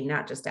sustained,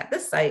 not just at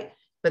this site,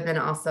 but then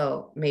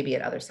also maybe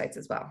at other sites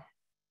as well.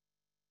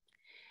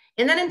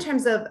 And then in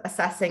terms of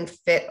assessing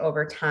fit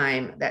over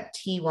time, that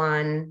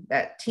T1,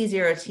 that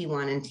T0,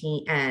 T1, and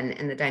TN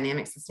and the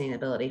dynamic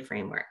sustainability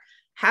framework,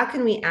 how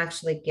can we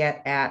actually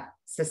get at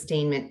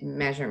sustainment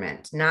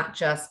measurement, not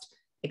just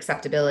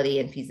acceptability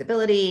and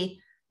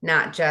feasibility,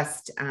 not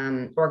just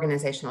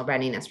organizational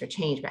readiness for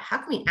change, but how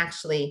can we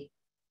actually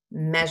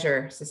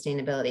measure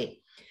sustainability?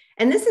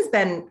 And this has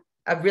been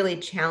a really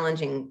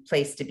challenging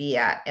place to be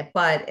at,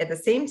 but at the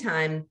same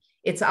time,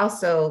 it's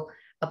also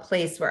a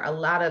place where a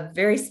lot of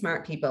very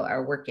smart people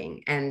are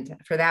working. And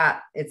for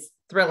that, it's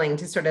thrilling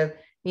to sort of,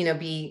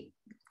 be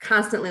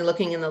constantly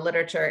looking in the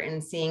literature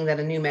and seeing that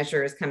a new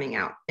measure is coming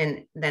out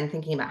and then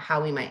thinking about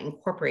how we might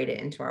incorporate it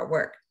into our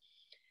work.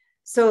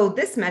 So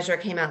this measure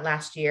came out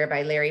last year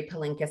by Larry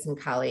Palinkas and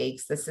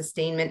colleagues, the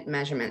Sustainment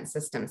Measurement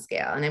System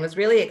Scale. And I was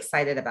really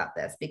excited about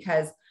this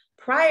because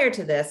prior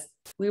to this,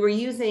 we were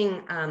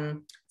using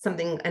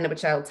something, and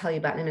which I'll tell you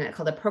about in a minute,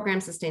 called a Program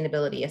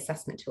Sustainability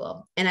Assessment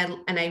Tool. And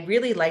I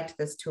really liked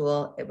this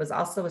tool. It was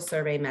also a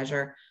survey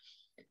measure,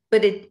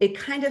 but it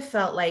kind of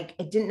felt like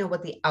I didn't know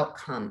what the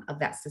outcome of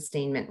that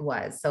sustainment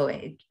was. So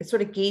it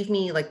sort of gave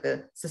me like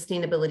the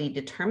sustainability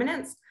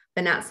determinants,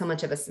 but not so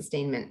much of a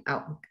sustainment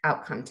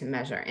outcome to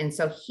measure. And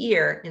so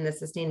here in the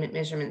Sustainment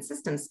Measurement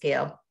System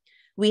Scale,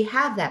 we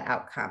have that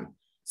outcome.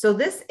 So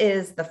this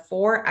is the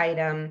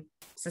 4-item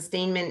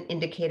sustainment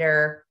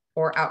indicator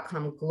or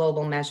outcome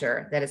global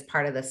measure that is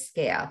part of the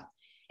scale.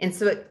 And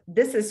so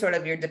this is sort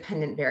of your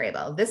dependent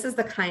variable. This is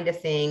the kind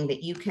of thing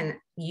that you can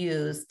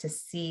use to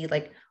see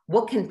like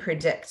what can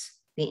predict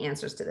the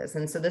answers to this.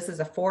 And so this is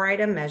a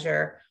 4-item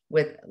measure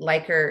with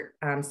Likert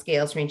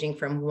scales ranging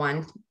from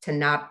 1 to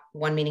not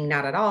 1 meaning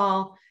not at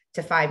all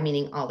to 5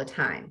 meaning all the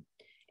time.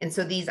 And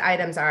so these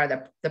items are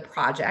the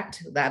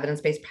project, the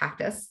evidence-based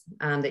practice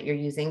that you're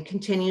using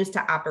continues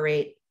to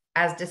operate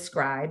as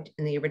described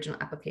in the original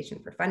application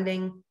for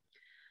funding.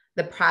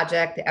 The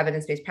project, the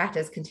evidence-based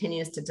practice,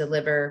 continues to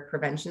deliver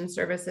prevention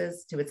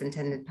services to its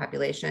intended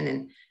population.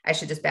 And I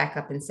should just back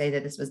up and say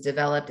that this was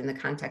developed in the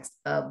context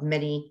of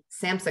many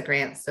SAMHSA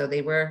grants, so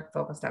they were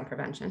focused on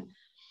prevention.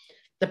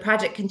 The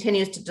project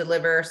continues to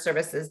deliver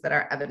services that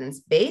are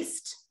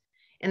evidence-based,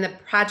 and the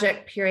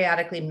project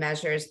periodically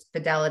measures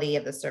fidelity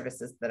of the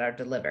services that are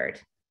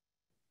delivered.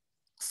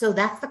 So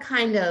that's the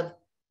kind of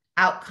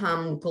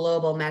outcome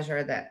global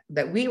measure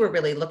that we were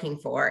really looking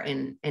for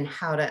in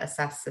how to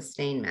assess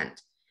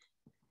sustainment.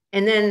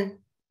 And then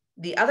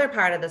the other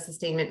part of the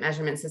sustainment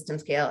measurement system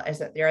scale is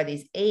that there are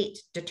these 8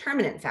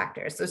 determinant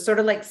factors. So sort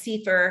of like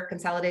CFR,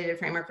 Consolidated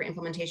Framework for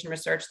Implementation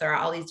Research, there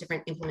are all these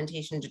different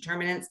implementation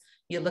determinants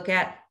you look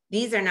at.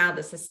 These are now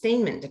the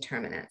sustainment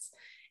determinants.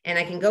 And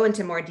I can go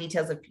into more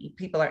details if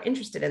people are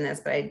interested in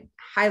this, but I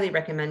highly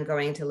recommend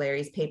going to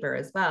Larry's paper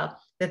as well,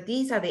 that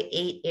these are the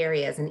 8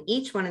 areas, and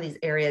each one of these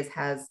areas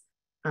has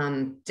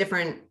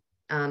different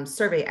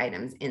survey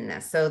items in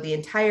this. So the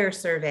entire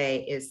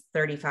survey is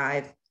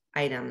 35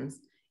 items,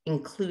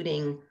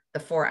 including the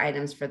 4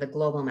 items for the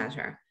global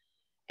measure.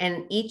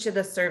 And each of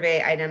the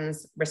survey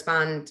items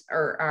respond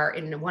or are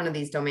in one of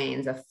these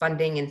domains of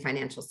funding and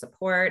financial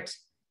support,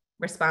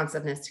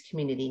 responsiveness to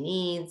community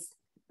needs,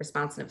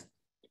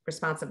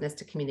 responsiveness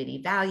to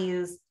community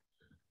values,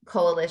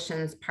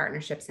 coalitions,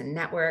 partnerships, and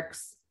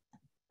networks,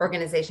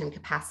 organization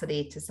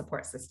capacity to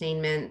support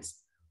sustainment,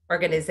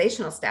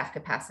 organizational staff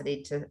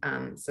capacity to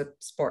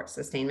support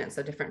sustainment,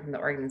 so different from the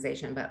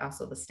organization, but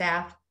also the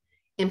staff,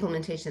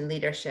 implementation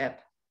leadership,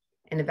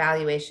 and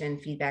evaluation,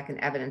 feedback, and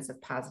evidence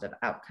of positive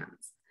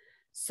outcomes.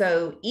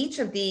 So each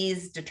of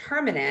these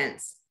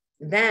determinants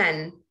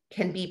then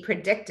can be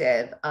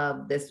predictive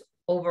of this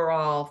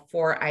overall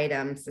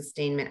 4-item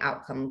sustainment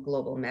outcome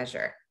global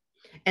measure.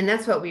 And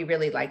that's what we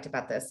really liked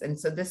about this. And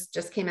so this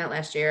just came out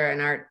last year,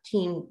 and our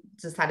team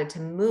decided to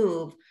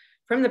move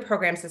from the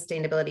program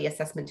sustainability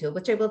assessment tool,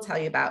 which I will tell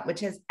you about, which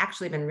has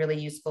actually been really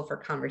useful for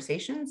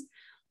conversations,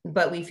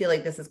 but we feel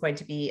like this is going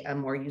to be a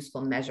more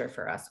useful measure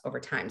for us over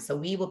time. So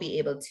we will be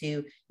able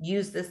to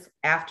use this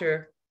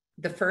after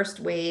the first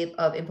wave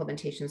of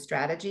implementation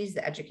strategies,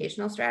 the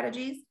educational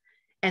strategies,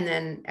 and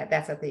then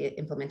that's at the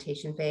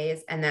implementation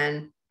phase. And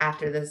then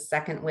after the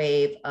second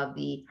wave of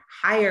the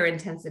higher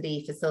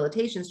intensity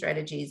facilitation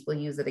strategies, we'll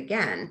use it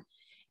again.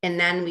 And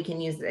then we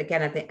can use it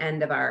again at the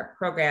end of our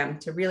program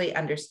to really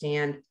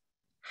understand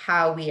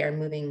how we are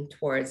moving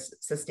towards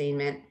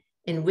sustainment,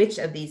 in which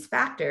of these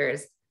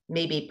factors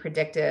may be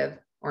predictive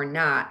or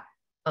not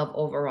of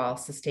overall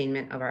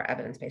sustainment of our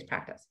evidence-based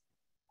practice.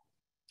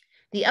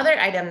 The other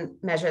item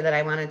measure that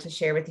I wanted to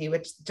share with you,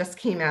 which just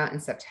came out in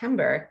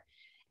September,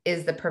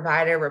 is the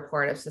Provider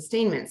Report of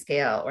Sustainment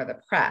Scale, or the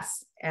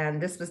PRESS. And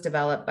this was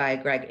developed by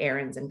Greg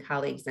Ahrens and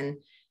colleagues. And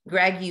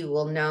Greg, you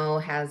will know,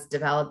 has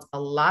developed a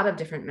lot of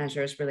different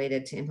measures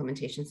related to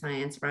implementation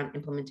science around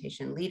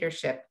implementation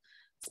leadership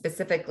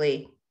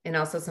specifically, and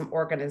also some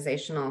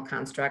organizational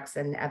constructs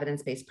and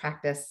evidence-based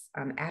practice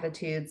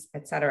attitudes,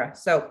 et cetera.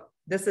 So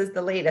this is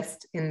the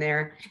latest in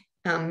their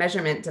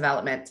measurement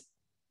development.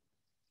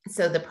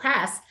 So the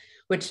PRESS,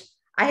 which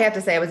I have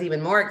to say I was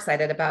even more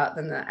excited about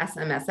than the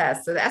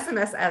SMSS. So the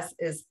SMSS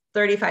is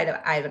 35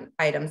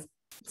 items.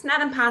 It's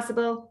not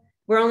impossible.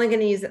 We're only going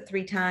to use it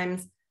 3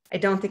 times. I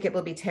don't think it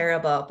will be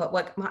terrible. But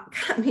what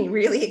got me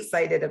really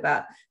excited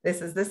about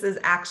this is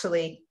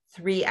actually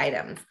 3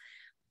 items.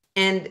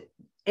 And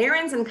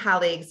Ahrens and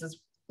colleagues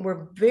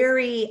were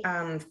very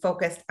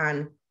focused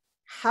on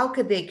how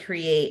could they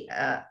create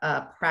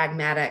a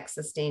pragmatic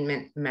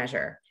sustainment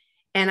measure.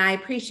 And I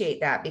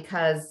appreciate that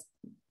because,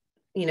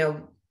 you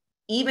know,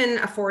 even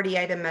a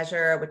 40-item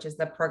measure, which is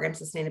the program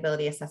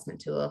sustainability assessment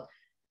tool,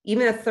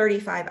 even a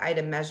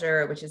 35-item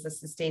measure, which is a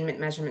sustainment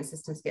measurement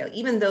system scale,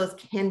 even those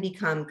can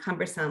become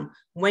cumbersome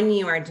when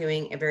you are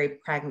doing a very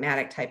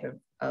pragmatic type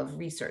of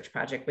research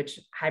project,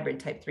 which hybrid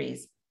type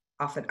 3s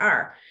often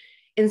are.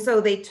 And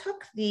so they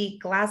took the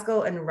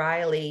Glasgow and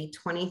Riley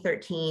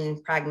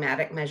 2013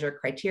 pragmatic measure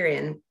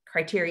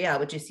criteria,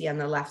 which you see on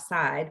the left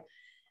side,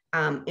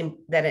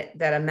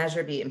 that a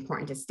measure be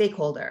important to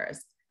stakeholders,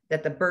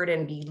 that the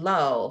burden be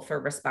low for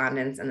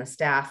respondents and the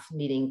staff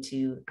needing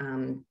to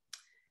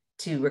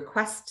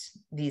request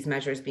these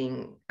measures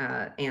being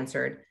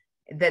answered,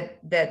 that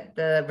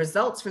the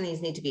results from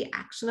these need to be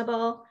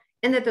actionable,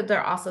 and that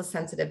they're also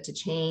sensitive to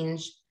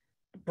change,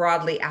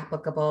 broadly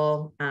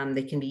applicable.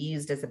 They can be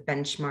used as a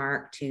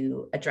benchmark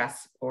to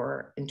address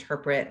or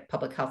interpret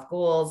public health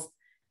goals,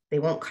 they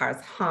won't cause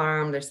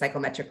harm, they're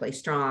psychometrically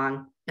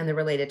strong, and they're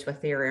related to a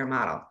theory or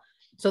model.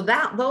 So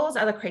those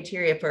are the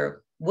criteria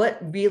for what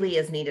really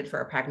is needed for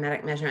a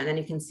pragmatic measure. And then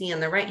you can see on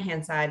the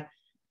right-hand side,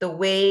 the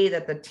way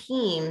that the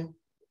team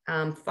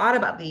thought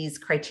about these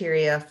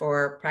criteria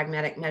for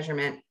pragmatic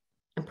measurement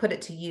and put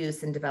it to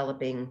use in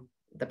developing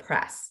the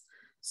press.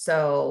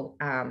 So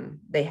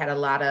they had a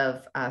lot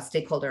of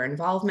stakeholder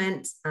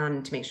involvement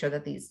to make sure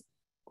that these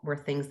were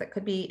things that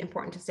could be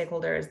important to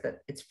stakeholders, that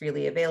it's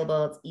freely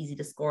available, it's easy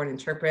to score and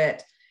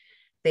interpret.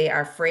 They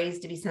are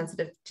phrased to be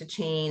sensitive to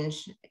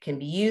change, can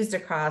be used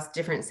across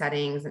different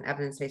settings and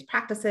evidence-based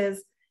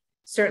practices.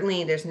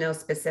 Certainly, there's no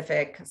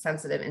specific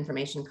sensitive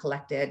information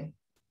collected.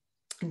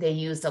 They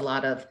used a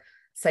lot of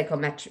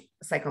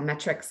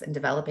psychometrics in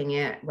developing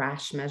it,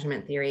 rash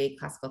measurement theory,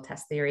 classical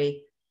test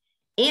theory.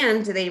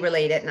 And they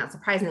relate it, not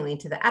surprisingly,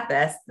 to the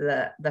EPIS,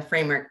 the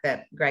framework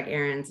that Greg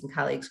Ahrens and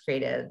colleagues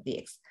created,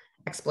 the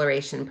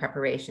exploration,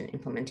 preparation,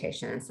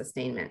 implementation, and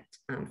sustainment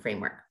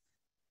framework.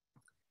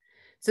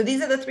 So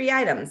these are the 3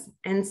 items.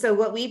 And so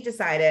what we've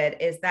decided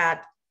is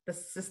that the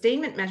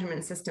sustainment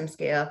measurement system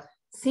scale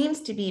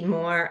seems to be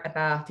more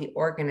about the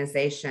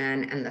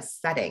organization and the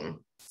setting.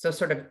 So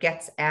sort of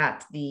gets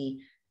at the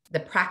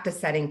practice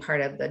setting part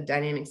of the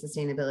dynamic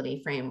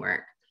sustainability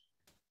framework.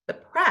 The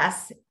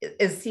press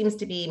seems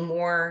to be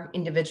more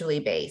individually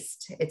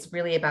based. It's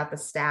really about the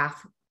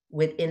staff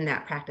within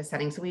that practice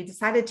setting. So we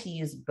decided to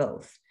use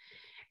both.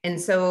 And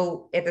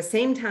so at the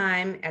same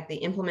time, at the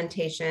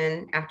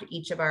implementation, after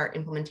each of our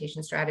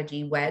implementation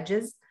strategy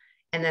wedges,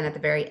 and then at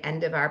the very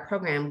end of our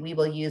program, we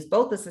will use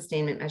both the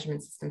sustainment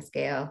measurement system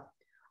scale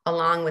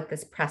along with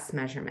this press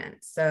measurement.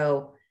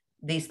 So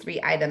these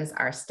 3 items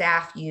are: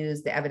 staff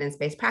use the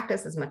evidence-based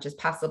practice as much as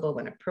possible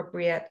when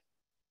appropriate.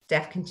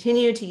 Staff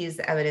continue to use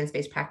the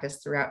evidence-based practice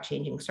throughout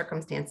changing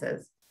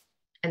circumstances.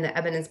 And the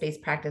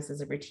evidence-based practice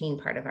is a routine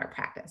part of our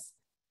practice.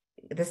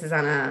 This is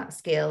on a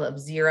scale of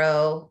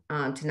 0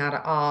 to not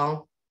at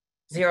all.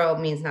 0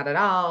 means not at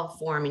all,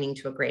 4 meaning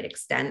to a great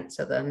extent.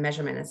 So the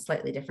measurement is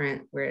slightly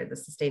different, where the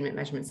sustainment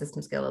measurement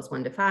system scale is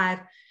 1 to 5,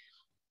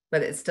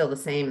 but it's still the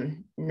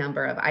same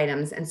number of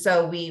items. And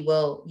so we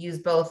will use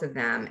both of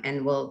them,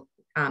 and we'll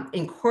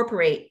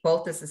incorporate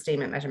both the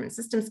sustainment measurement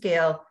system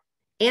scale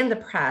and the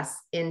press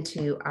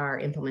into our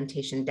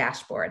implementation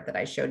dashboard that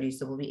I showed you.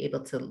 So we'll be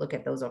able to look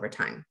at those over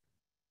time.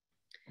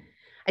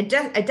 I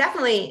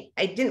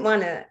didn't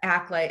want to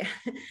act like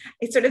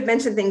I sort of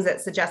mentioned things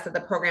that suggest that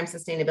the program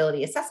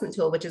sustainability assessment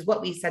tool, which is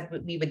what we said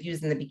we would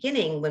use in the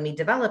beginning when we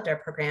developed our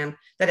program,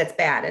 that it's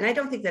bad. And I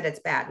don't think that it's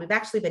bad. We've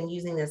actually been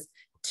using this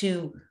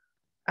to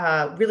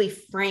really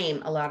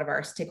frame a lot of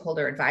our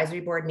stakeholder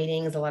advisory board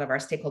meetings, a lot of our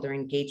stakeholder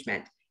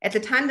engagement. At the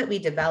time that we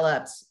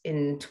developed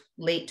in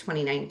late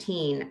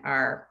 2019,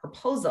 our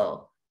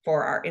proposal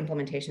for our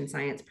implementation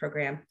science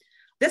program,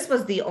 this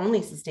was the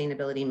only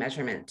sustainability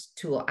measurement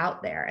tool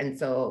out there. And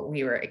so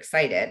we were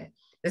excited.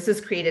 This was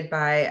created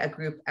by a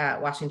group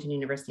at Washington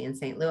University in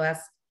St. Louis.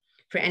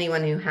 For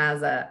anyone who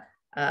has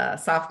a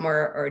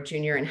sophomore or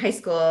junior in high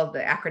school, the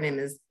acronym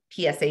is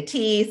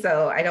PSAT.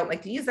 So I don't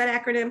like to use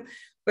that acronym,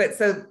 but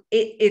so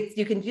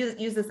you can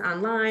use this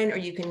online, or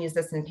you can use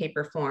this in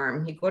paper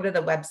form. You go to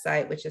the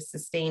website, which is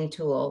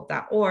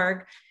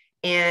sustaintool.org,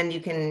 and you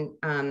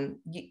can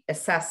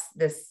assess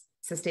this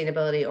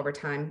sustainability over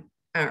time,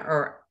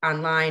 or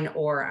online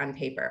or on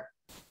paper.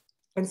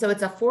 And so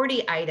it's a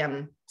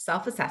 40-item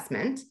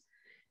self-assessment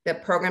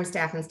that program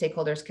staff and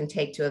stakeholders can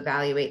take to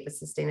evaluate the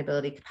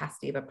sustainability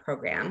capacity of a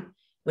program,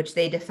 which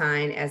they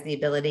define as the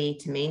ability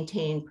to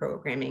maintain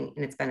programming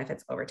and its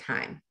benefits over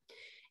time.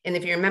 And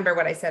if you remember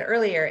what I said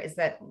earlier, is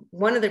that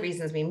one of the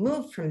reasons we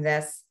moved from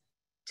this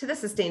to the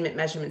sustainment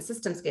measurement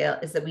system scale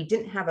is that we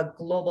didn't have a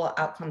global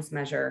outcomes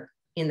measure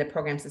in the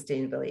program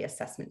sustainability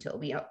assessment tool.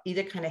 We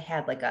either kind of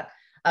had like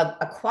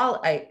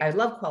I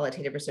love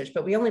qualitative research,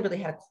 but we only really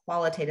had a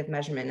qualitative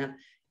measurement of,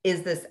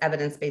 is this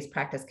evidence-based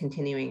practice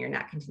continuing or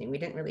not continuing? We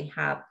didn't really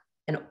have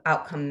an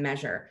outcome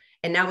measure.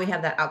 And now we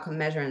have that outcome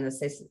measure in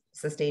the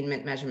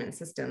sustainment measurement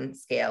system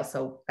scale.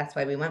 So that's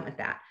why we went with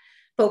that.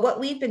 But what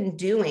we've been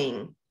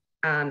doing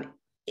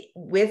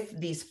with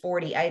these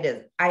 40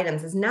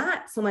 items is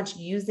not so much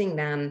using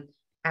them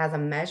as a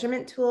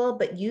measurement tool,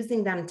 but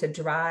using them to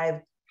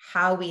drive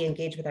how we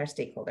engage with our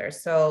stakeholders.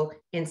 So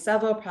in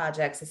several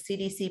projects, a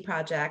CDC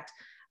project,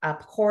 a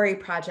PCORI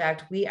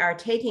project, we are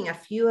taking a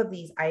few of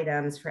these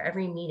items for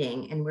every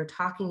meeting, and we're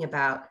talking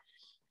about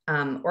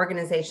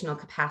organizational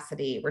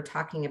capacity, we're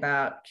talking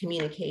about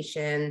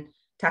communication,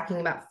 talking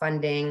about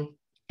funding,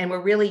 and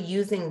we're really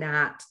using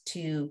that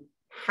to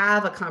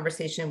have a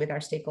conversation with our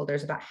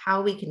stakeholders about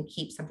how we can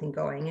keep something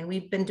going. And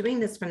we've been doing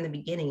this from the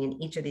beginning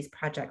in each of these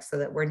projects so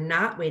that we're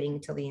not waiting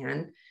until the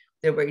end,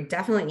 that we're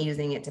definitely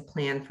using it to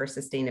plan for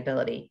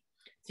sustainability.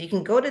 So you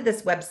can go to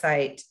this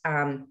website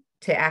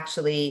to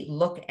actually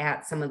look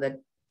at some of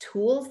the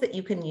tools that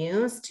you can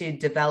use to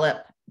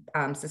develop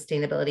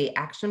sustainability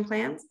action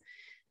plans.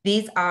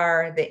 These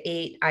are the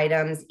 8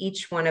 items.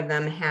 Each one of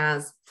them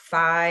has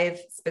 5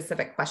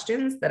 specific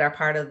questions that are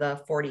part of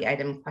the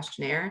 40-item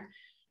questionnaire.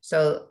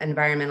 So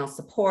environmental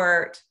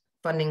support,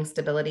 funding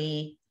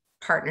stability,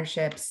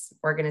 partnerships,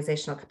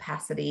 organizational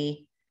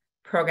capacity,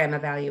 program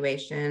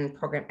evaluation,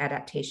 program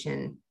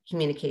adaptation,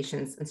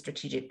 communications, and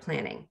strategic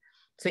planning.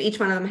 So each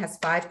one of them has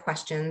 5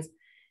 questions.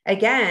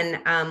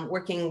 Again,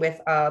 working with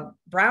a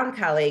Brown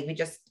colleague, we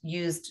just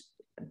used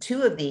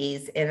 2 of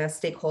these in a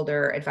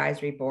stakeholder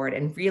advisory board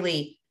and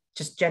really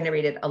just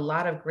generated a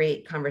lot of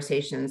great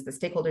conversations. The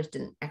stakeholders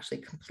didn't actually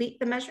complete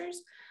the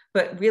measures,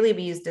 but really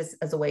we used this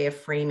as a way of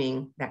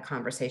framing that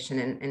conversation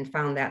and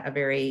found that a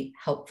very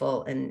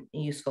helpful and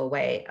useful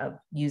way of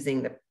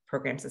using the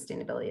program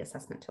sustainability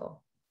assessment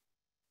tool.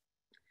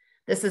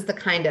 This is the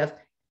kind of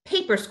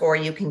paper score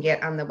you can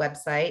get on the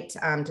website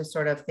to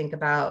sort of think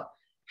about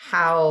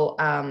how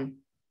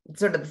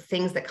sort of the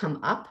things that come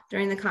up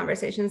during the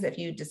conversations if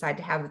you decide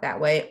to have it that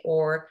way,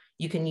 or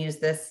you can use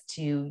this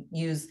to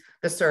use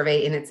the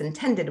survey in its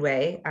intended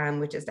way,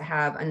 which is to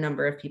have a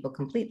number of people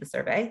complete the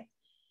survey.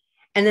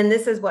 And then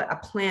this is what a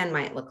plan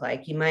might look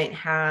like. You might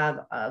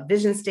have a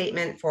vision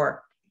statement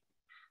for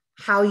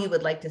how you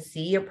would like to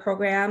see your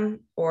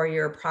program or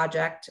your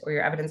project or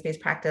your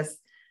evidence-based practice,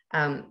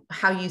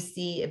 how you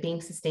see it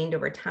being sustained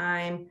over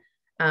time.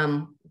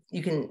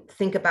 You can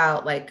think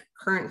about like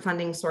current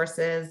funding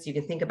sources. You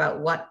can think about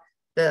what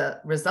the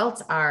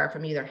results are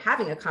from either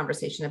having a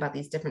conversation about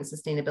these different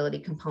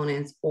sustainability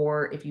components,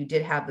 or if you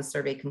did have the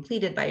survey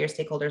completed by your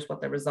stakeholders,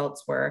 what the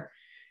results were.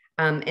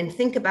 And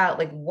think about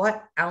like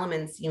what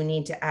elements you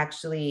need to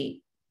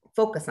actually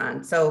focus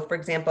on. So for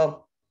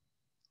example,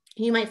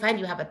 you might find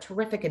you have a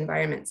terrific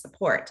environment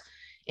support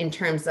in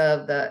terms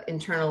of the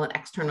internal and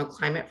external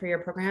climate for your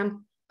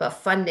program, but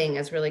funding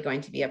is really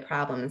going to be a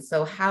problem.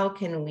 So how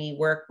can we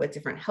work with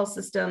different health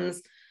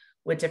systems,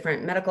 with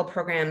different medical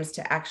programs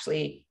to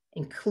actually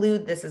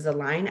include this as a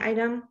line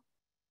item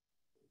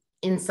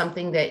in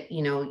something that,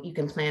 you know, you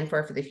can plan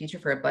for the future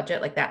for a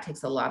budget? Like that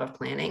takes a lot of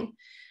planning.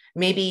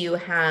 Maybe you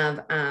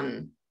have,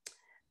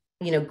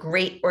 you know,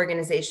 great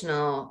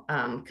organizational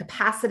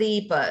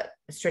capacity, but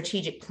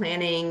strategic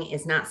planning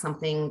is not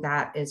something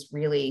that is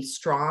really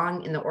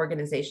strong in the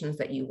organizations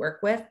that you work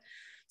with.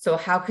 So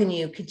how can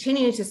you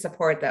continue to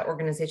support that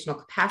organizational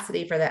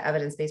capacity for that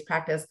evidence-based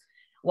practice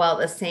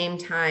while at the same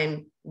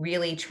time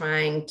really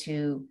trying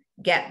to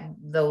get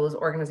those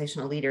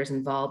organizational leaders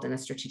involved in a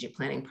strategic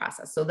planning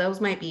process? So those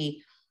might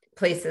be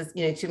places,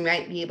 you know, you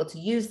might be able to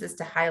use this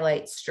to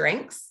highlight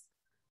strengths,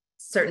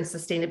 certain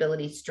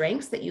sustainability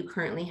strengths that you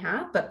currently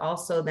have, but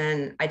also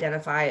then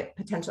identify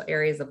potential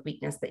areas of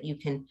weakness that you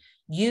can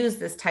use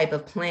this type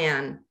of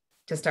plan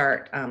to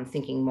start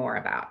thinking more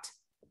about.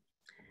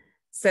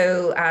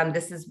 So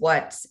this is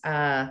what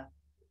a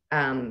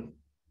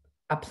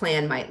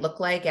plan might look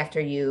like after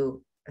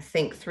you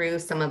think through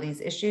some of these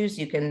issues.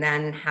 You can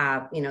then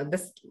have, you know,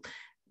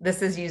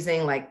 this is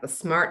using like the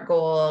SMART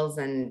goals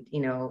and, you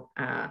know,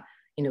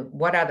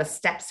 what are the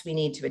steps we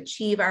need to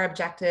achieve our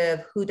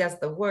objective? Who does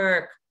the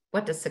work?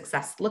 What does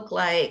success look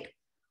like?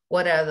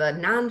 What are the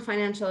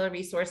non-financial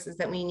resources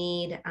that we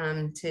need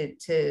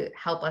to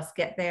help us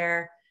get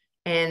there?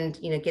 And,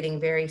 you know, getting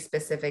very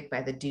specific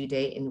by the due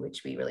date in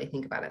which we really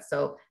think about it.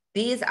 So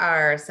these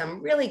are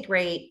some really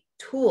great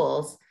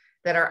tools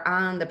that are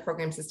on the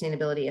Program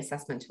Sustainability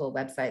Assessment Tool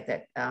website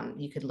that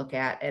you could look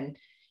at and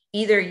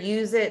either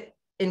use it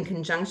in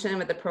conjunction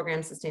with the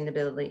Program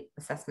Sustainability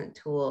Assessment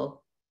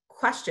Tool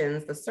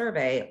questions, the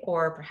survey,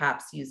 or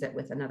perhaps use it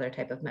with another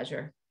type of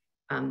measure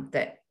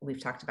that we've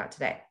talked about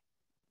today.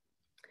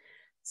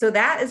 So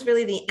that is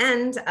really the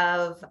end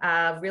of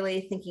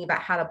really thinking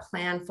about how to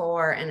plan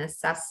for and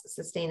assess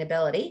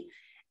sustainability.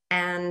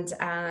 And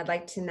I'd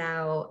like to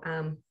now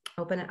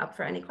open it up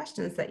for any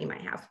questions that you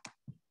might have.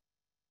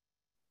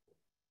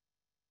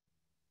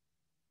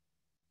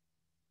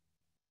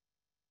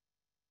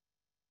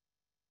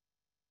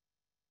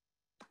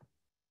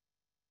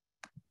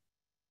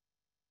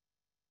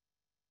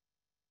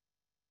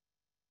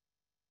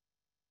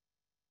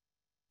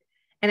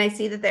 And I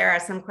see that there are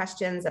some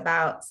questions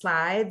about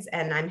slides,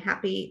 and I'm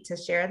happy to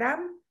share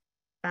them.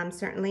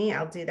 Certainly,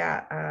 I'll do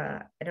that.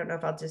 I don't know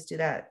if I'll just do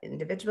that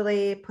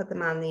individually, put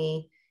them on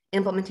the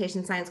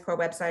Implementation Science Core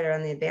website or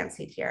on the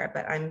Advance-CTR,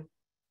 but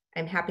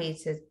I'm happy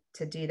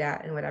to do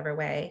that in whatever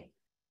way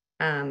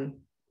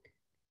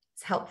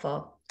it's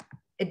helpful.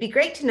 It'd be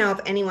great to know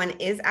if anyone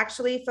is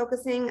actually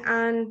focusing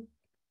on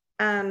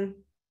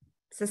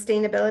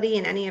sustainability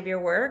in any of your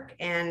work,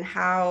 and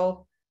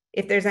how,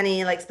 if there's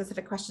any like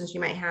specific questions you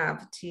might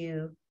have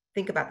to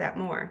think about that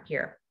more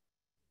here.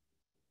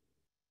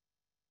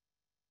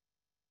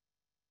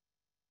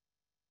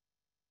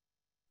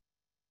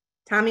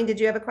 Tommy, did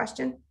you have a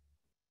question?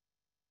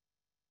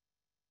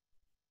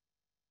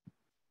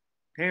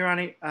 Hey,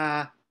 Ronnie.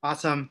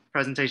 Awesome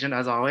presentation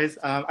as always.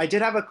 I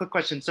did have a quick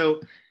question. So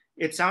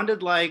it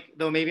sounded like,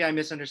 though maybe I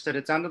misunderstood,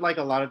 it sounded like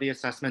a lot of the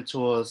assessment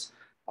tools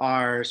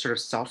are sort of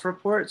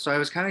self-report. So I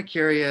was kind of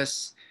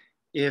curious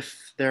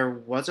if there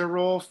was a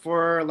role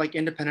for like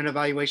independent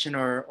evaluation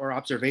or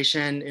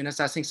observation in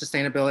assessing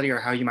sustainability, or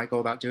how you might go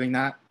about doing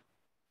that.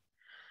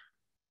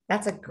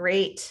 That's a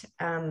great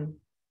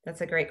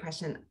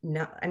question.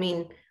 No, I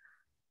mean,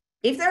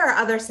 If there are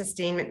other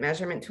sustainment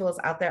measurement tools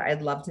out there,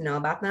 I'd love to know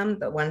about them.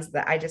 The ones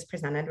that I just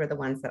presented were the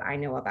ones that I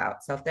know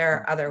about. So if there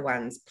are other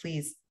ones,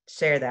 please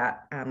share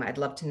that. I'd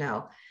love to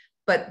know.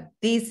 But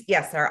these,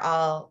 yes, are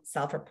all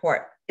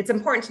self-report. It's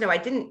important to know I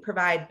didn't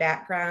provide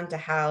background to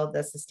how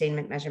the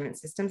sustainment measurement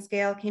system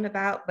scale came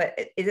about, but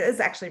it is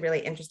actually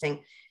really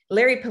interesting.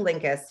 Larry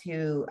Palinkas,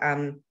 who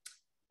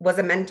was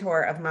a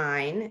mentor of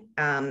mine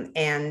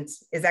and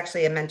is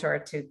actually a mentor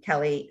to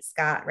Kelly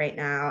Scott right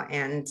now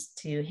and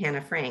to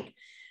Hannah Frank.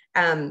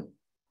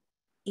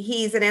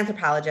 He's an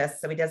anthropologist,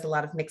 so he does a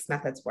lot of mixed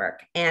methods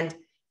work. And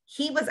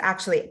he was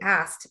actually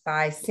asked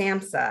by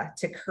SAMHSA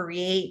to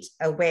create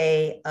a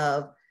way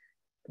of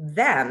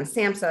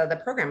SAMHSA, the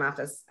program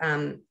office,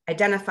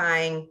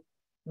 identifying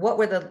what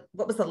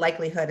was the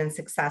likelihood and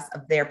success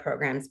of their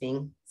programs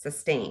being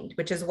sustained,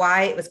 which is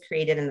why it was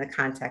created in the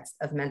context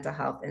of mental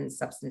health and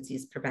substance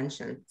use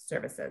prevention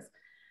services.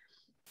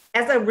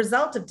 As a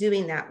result of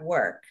doing that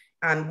work,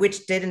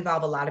 which did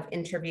involve a lot of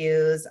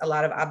interviews, a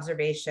lot of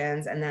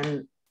observations, and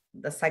then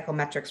the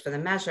psychometrics for the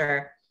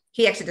measure,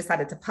 he actually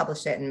decided to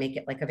publish it and make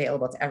it like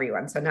available to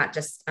everyone. So not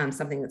just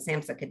something that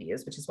SAMHSA could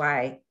use, which is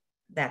why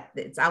that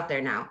it's out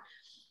there now.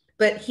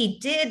 But he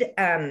did,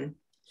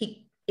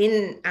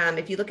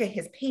 if you look at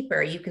his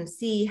paper, you can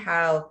see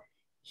how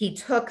he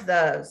took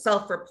the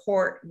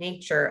self-report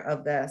nature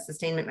of the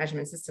sustainment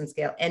measurement system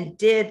scale and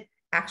did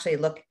actually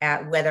look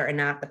at whether or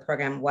not the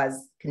program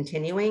was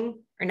continuing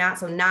or not.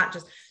 So not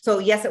just, so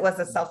yes, it was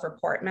a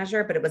self-report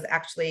measure, but it was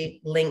actually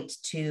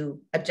linked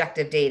to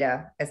objective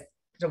data as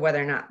to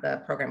whether or not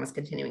the program was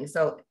continuing.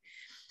 So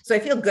I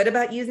feel good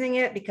about using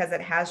it because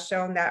it has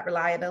shown that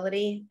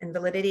reliability and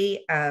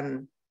validity.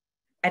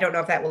 I don't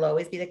know if that will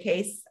always be the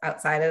case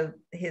outside of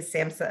his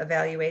SAMHSA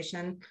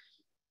evaluation.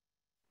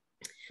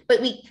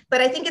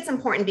 But I think it's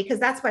important because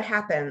that's what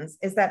happens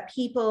is that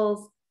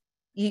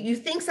you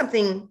think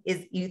something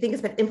is, you think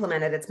it's been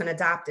implemented, it's been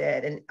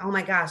adopted, and oh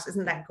my gosh,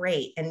 isn't that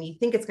great? And you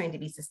think it's going to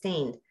be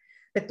sustained.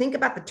 But think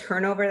about the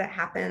turnover that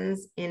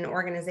happens in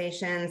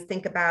organizations.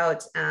 Think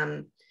about,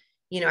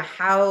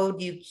 how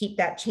do you keep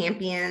that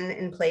champion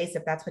in place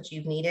if that's what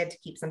you've needed to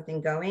keep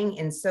something going?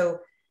 And so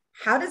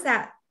how does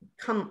that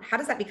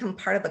become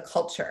part of the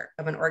culture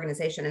of an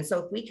organization? And so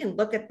if we can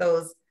look at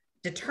those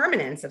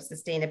determinants of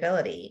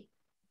sustainability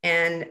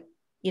and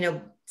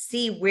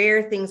see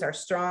where things are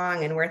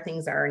strong and where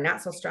things are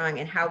not so strong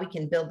and how we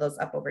can build those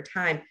up over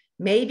time,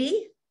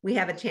 maybe we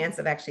have a chance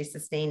of actually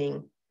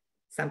sustaining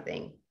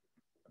something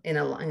in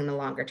the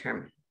longer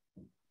term.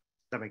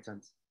 That makes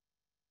sense.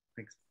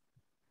 Thanks.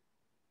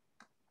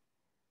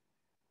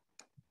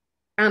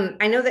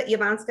 I know that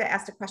Yavanska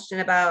asked a question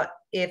about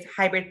if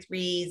hybrid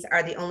threes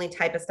are the only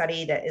type of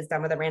study that is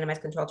done with a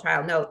randomized controlled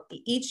trial. No,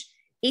 each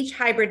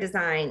hybrid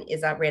design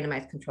is a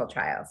randomized controlled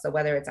trial. So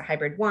whether it's a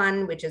hybrid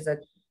 1, which is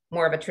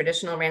more of a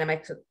traditional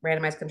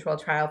randomized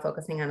controlled trial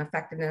focusing on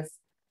effectiveness,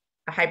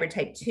 a hybrid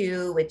type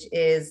 2, which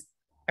is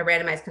a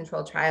randomized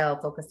controlled trial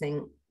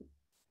focusing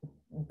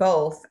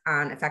both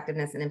on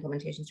effectiveness and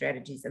implementation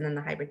strategies, and then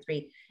the hybrid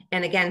 3.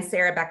 And again,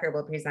 Sarah Becker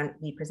will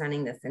be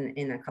presenting this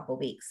in a couple of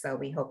weeks. So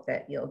we hope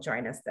that you'll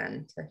join us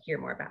then to hear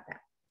more about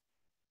that.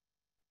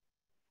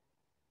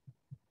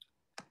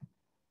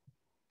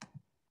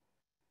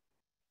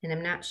 And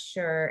I'm not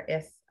sure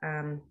if,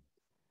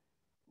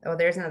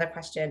 there's another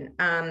question.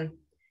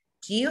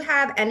 Do you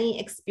have any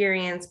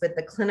experience with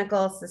the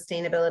clinical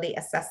sustainability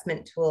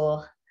assessment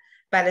tool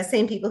by the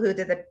same people who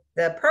did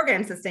the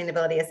program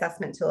sustainability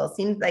assessment tool?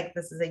 Seems like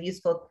this is a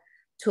useful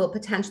tool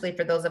potentially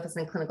for those of us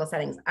in clinical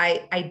settings.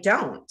 I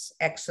don't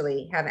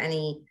actually have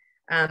any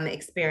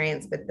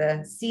experience with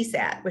the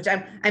CSAT, which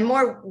I'm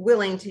more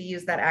willing to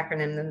use that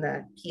acronym than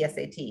the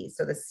PSAT.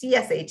 So the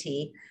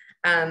CSAT,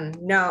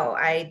 no,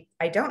 I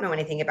don't know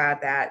anything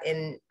about that.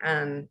 And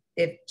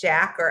if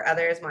Jack or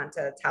others want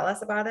to tell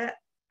us about it,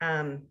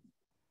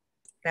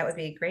 that would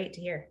be great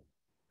to hear.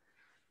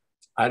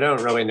 I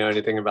don't really know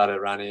anything about it,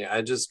 Rani.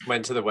 I just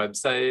went to the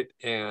website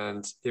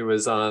and it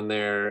was on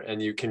there, and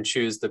you can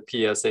choose the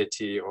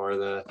PSAT or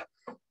the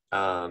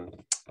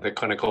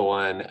clinical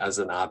one as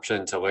an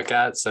option to look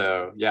at.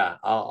 So yeah,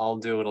 I'll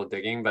do a little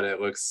digging, but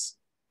it looks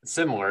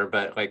similar,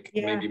 but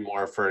maybe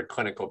more for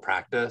clinical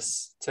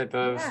practice type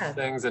of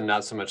things, and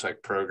not so much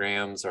like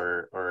programs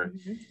or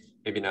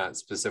maybe not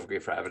specifically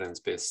for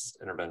evidence-based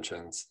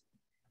interventions.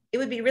 It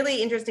would be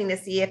really interesting to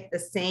see if the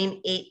same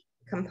 8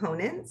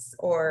 components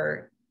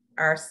are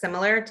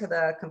similar to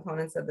the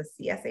components of the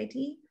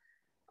CSAT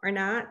or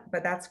not,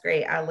 but that's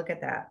great. I'll look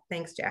at that.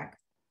 Thanks, Jack.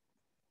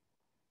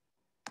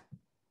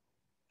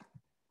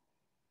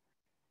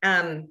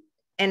 And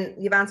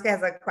Yavanska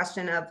has a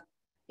question of,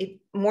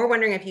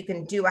 wondering if you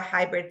can do a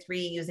hybrid 3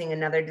 using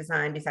another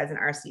design besides an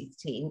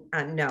RCT.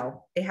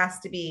 No, it has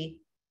to be,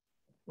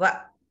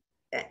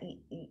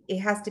 it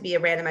has to be a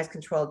randomized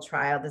controlled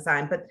trial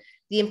design. But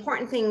the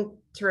important thing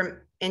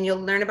and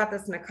you'll learn about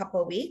this in a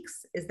couple of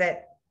weeks, is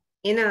that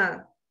in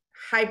a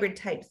hybrid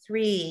type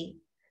 3,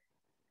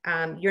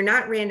 you're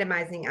not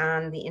randomizing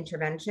on the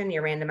intervention,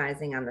 you're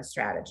randomizing on the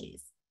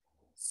strategies.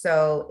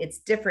 So it's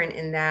different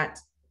in that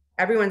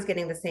everyone's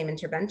getting the same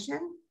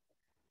intervention,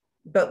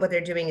 but what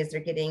they're doing is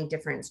they're getting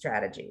different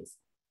strategies.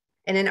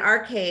 And in our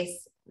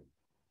case,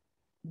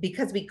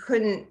 because we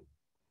couldn't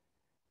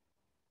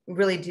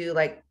really do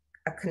like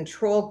a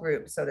control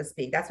group, so to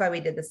speak, that's why we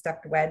did the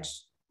stepped wedge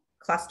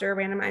cluster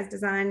randomized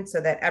design,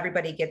 so that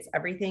everybody gets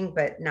everything,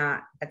 but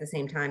not at the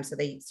same time. So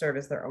they serve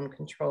as their own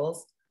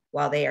controls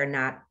while they are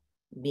not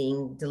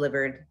being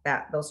delivered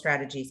those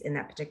strategies in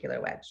that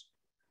particular wedge.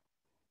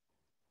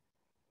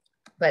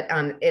 But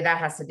that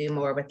has to do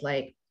more with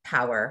like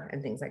power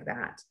and things like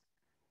that.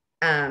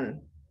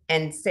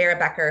 And Sarah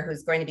Becker,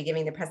 who's going to be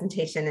giving the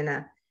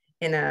presentation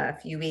in a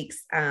few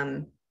weeks,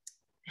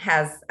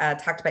 has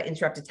talked about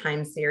interrupted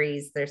time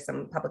series. There's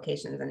some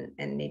publications,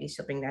 and maybe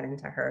she'll bring that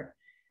into her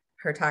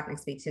talk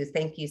next week too.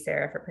 Thank you,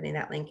 Sarah, for putting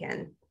that link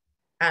in.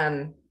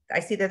 I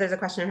see that there's a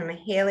question from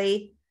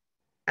Haley.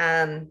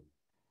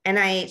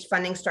 NIH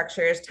funding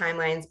structures,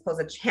 timelines pose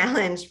a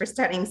challenge for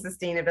studying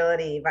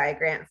sustainability via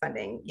grant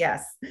funding.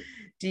 Yes.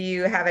 Do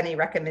you have any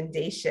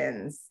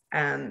recommendations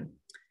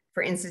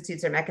for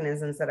institutes or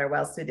mechanisms that are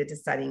well suited to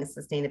studying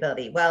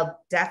sustainability? Well,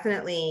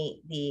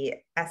 definitely the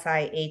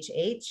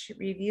SIHH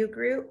review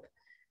group,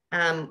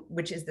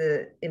 which is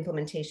the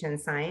Implementation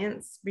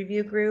Science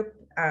Review Group,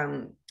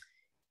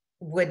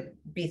 would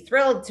be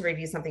thrilled to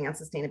review something on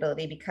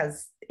sustainability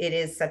because it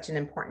is such an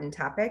important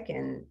topic.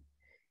 And,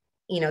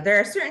 you know, there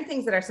are certain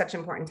things that are such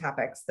important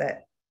topics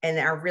that, and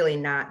are really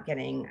not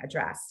getting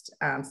addressed.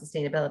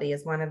 Sustainability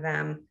is one of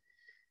them.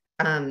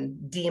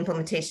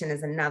 De-implementation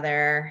is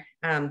another.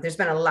 There's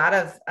been a lot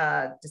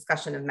of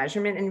discussion of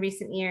measurement in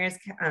recent years.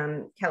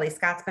 Kelly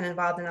Scott's been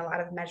involved in a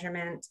lot of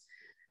measurement.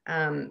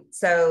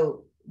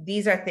 So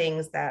these are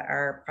things that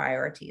are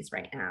priorities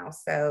right now.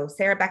 So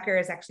Sarah Becker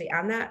is actually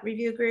on that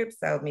review group,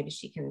 so maybe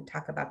she can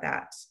talk about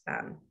that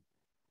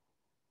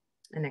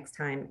next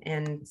time.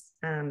 And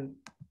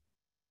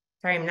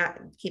sorry, I'm not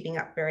keeping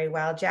up very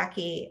well.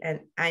 Jackie,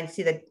 and I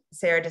see that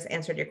Sarah just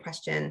answered your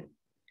question.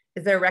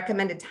 Is there a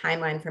recommended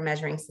timeline for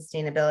measuring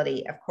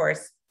sustainability? Of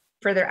course,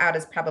 further out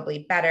is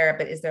probably better,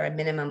 but is there a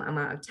minimum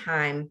amount of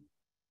time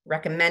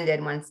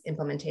recommended once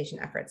implementation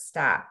efforts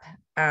stop?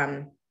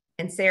 And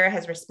Sarah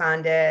has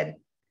responded,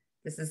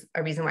 this is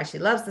a reason why she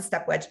loves the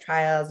step wedge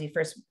trials.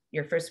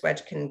 Your first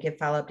wedge can give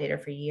follow-up data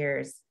for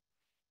years.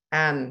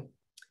 And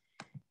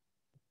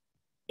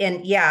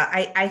yeah,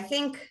 I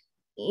think,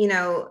 you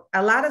know,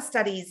 a lot of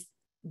studies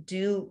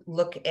do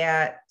look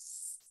at,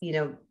 you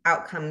know,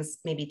 outcomes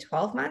maybe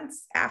 12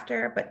 months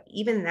after, but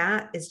even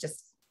that is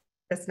just,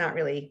 that's not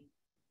really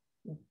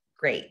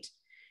great.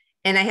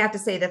 And I have to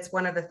say, that's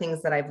one of the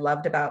things that I've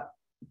loved about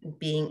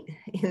being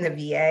in the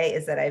VA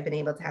is that I've been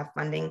able to have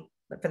funding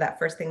for that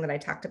first thing that I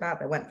talked about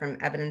that went from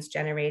evidence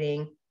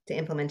generating to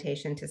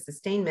implementation to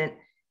sustainment,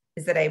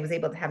 is that I was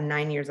able to have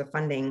 9 years of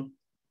funding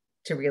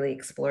to really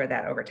explore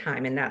that over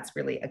time. And that's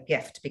really a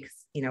gift because,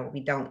 you know,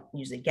 we don't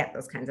usually get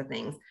those kinds of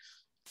things.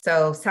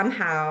 So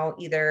somehow,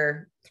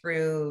 either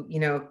through, you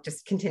know,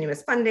 just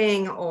continuous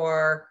funding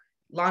or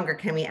longer,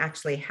 can we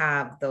actually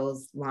have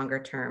those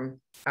longer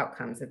term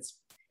outcomes?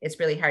 It's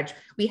really hard.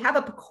 We have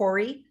a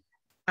PCORI.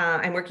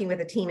 I'm working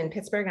with a team in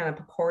Pittsburgh on a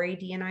PCORI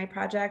D&I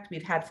project.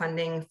 We've had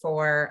funding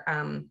for,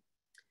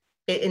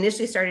 it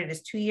initially started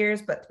as 2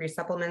 years, but through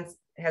supplements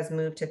has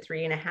moved to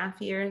 3.5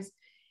 years.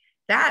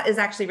 That is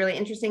actually really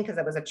interesting because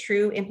it was a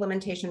true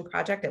implementation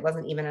project. It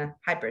wasn't even a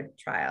hybrid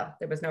trial.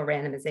 There was no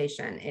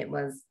randomization. It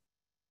was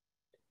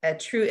a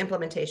true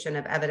implementation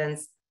of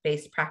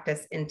evidence-based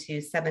practice into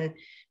 7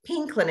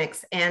 pain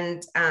clinics,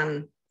 and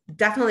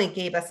definitely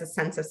gave us a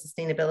sense of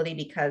sustainability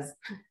because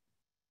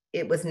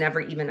it was never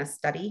even a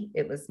study.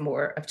 It was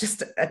more of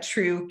just a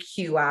true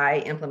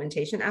QI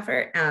implementation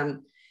effort.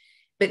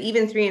 But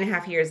even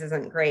 3.5 years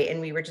isn't great. And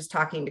we were just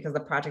talking, because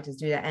the project is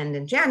due to end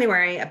in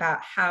January,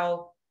 about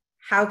how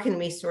can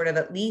we sort of,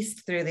 at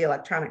least through the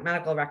electronic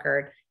medical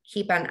record,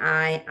 keep an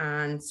eye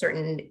on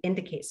certain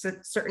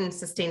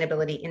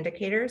sustainability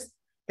indicators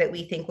that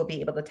we think will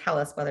be able to tell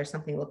us whether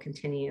something will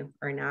continue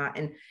or not.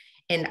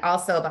 And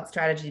also about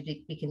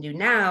strategies we can do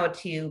now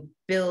to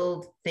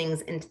build things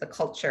into the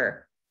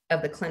culture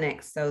of the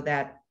clinic so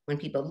that when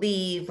people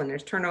leave, when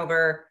there's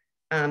turnover,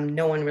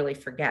 no one really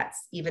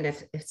forgets, even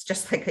if it's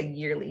just like a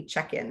yearly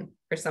check-in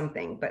or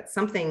something. But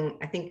something,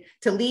 I think,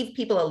 to leave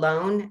people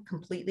alone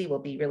completely will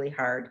be really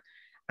hard.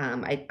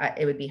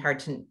 It would be hard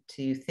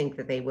to think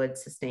that they would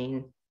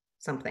sustain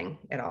something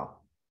at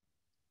all.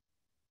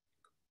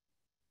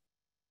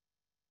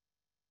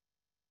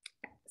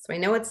 So I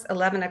know it's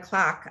 11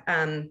 o'clock.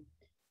 I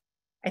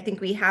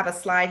think we have a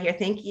slide here.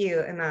 Thank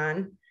you,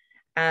 Iman.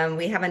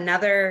 We have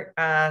another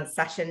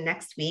session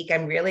next week.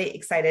 I'm really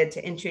excited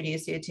to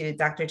introduce you to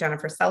Dr.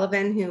 Jennifer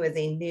Sullivan, who is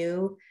a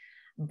new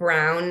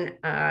Brown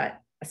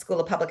School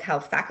of Public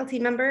Health faculty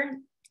member.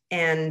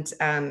 And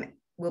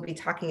we'll be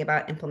talking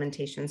about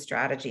implementation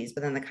strategies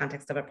within the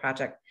context of a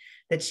project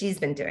that she's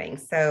been doing.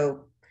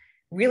 So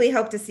really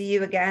hope to see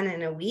you again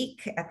in a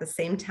week at the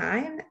same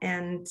time.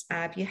 And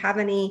if you have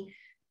any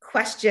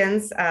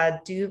questions,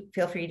 do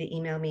feel free to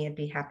email me. I'd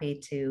be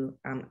happy to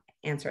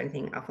answer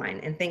anything offline.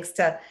 And thanks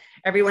to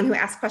everyone who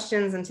asked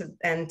questions,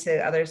 and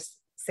to others,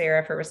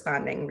 Sarah, for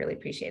responding. Really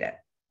appreciate it.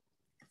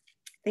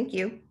 Thank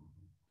you.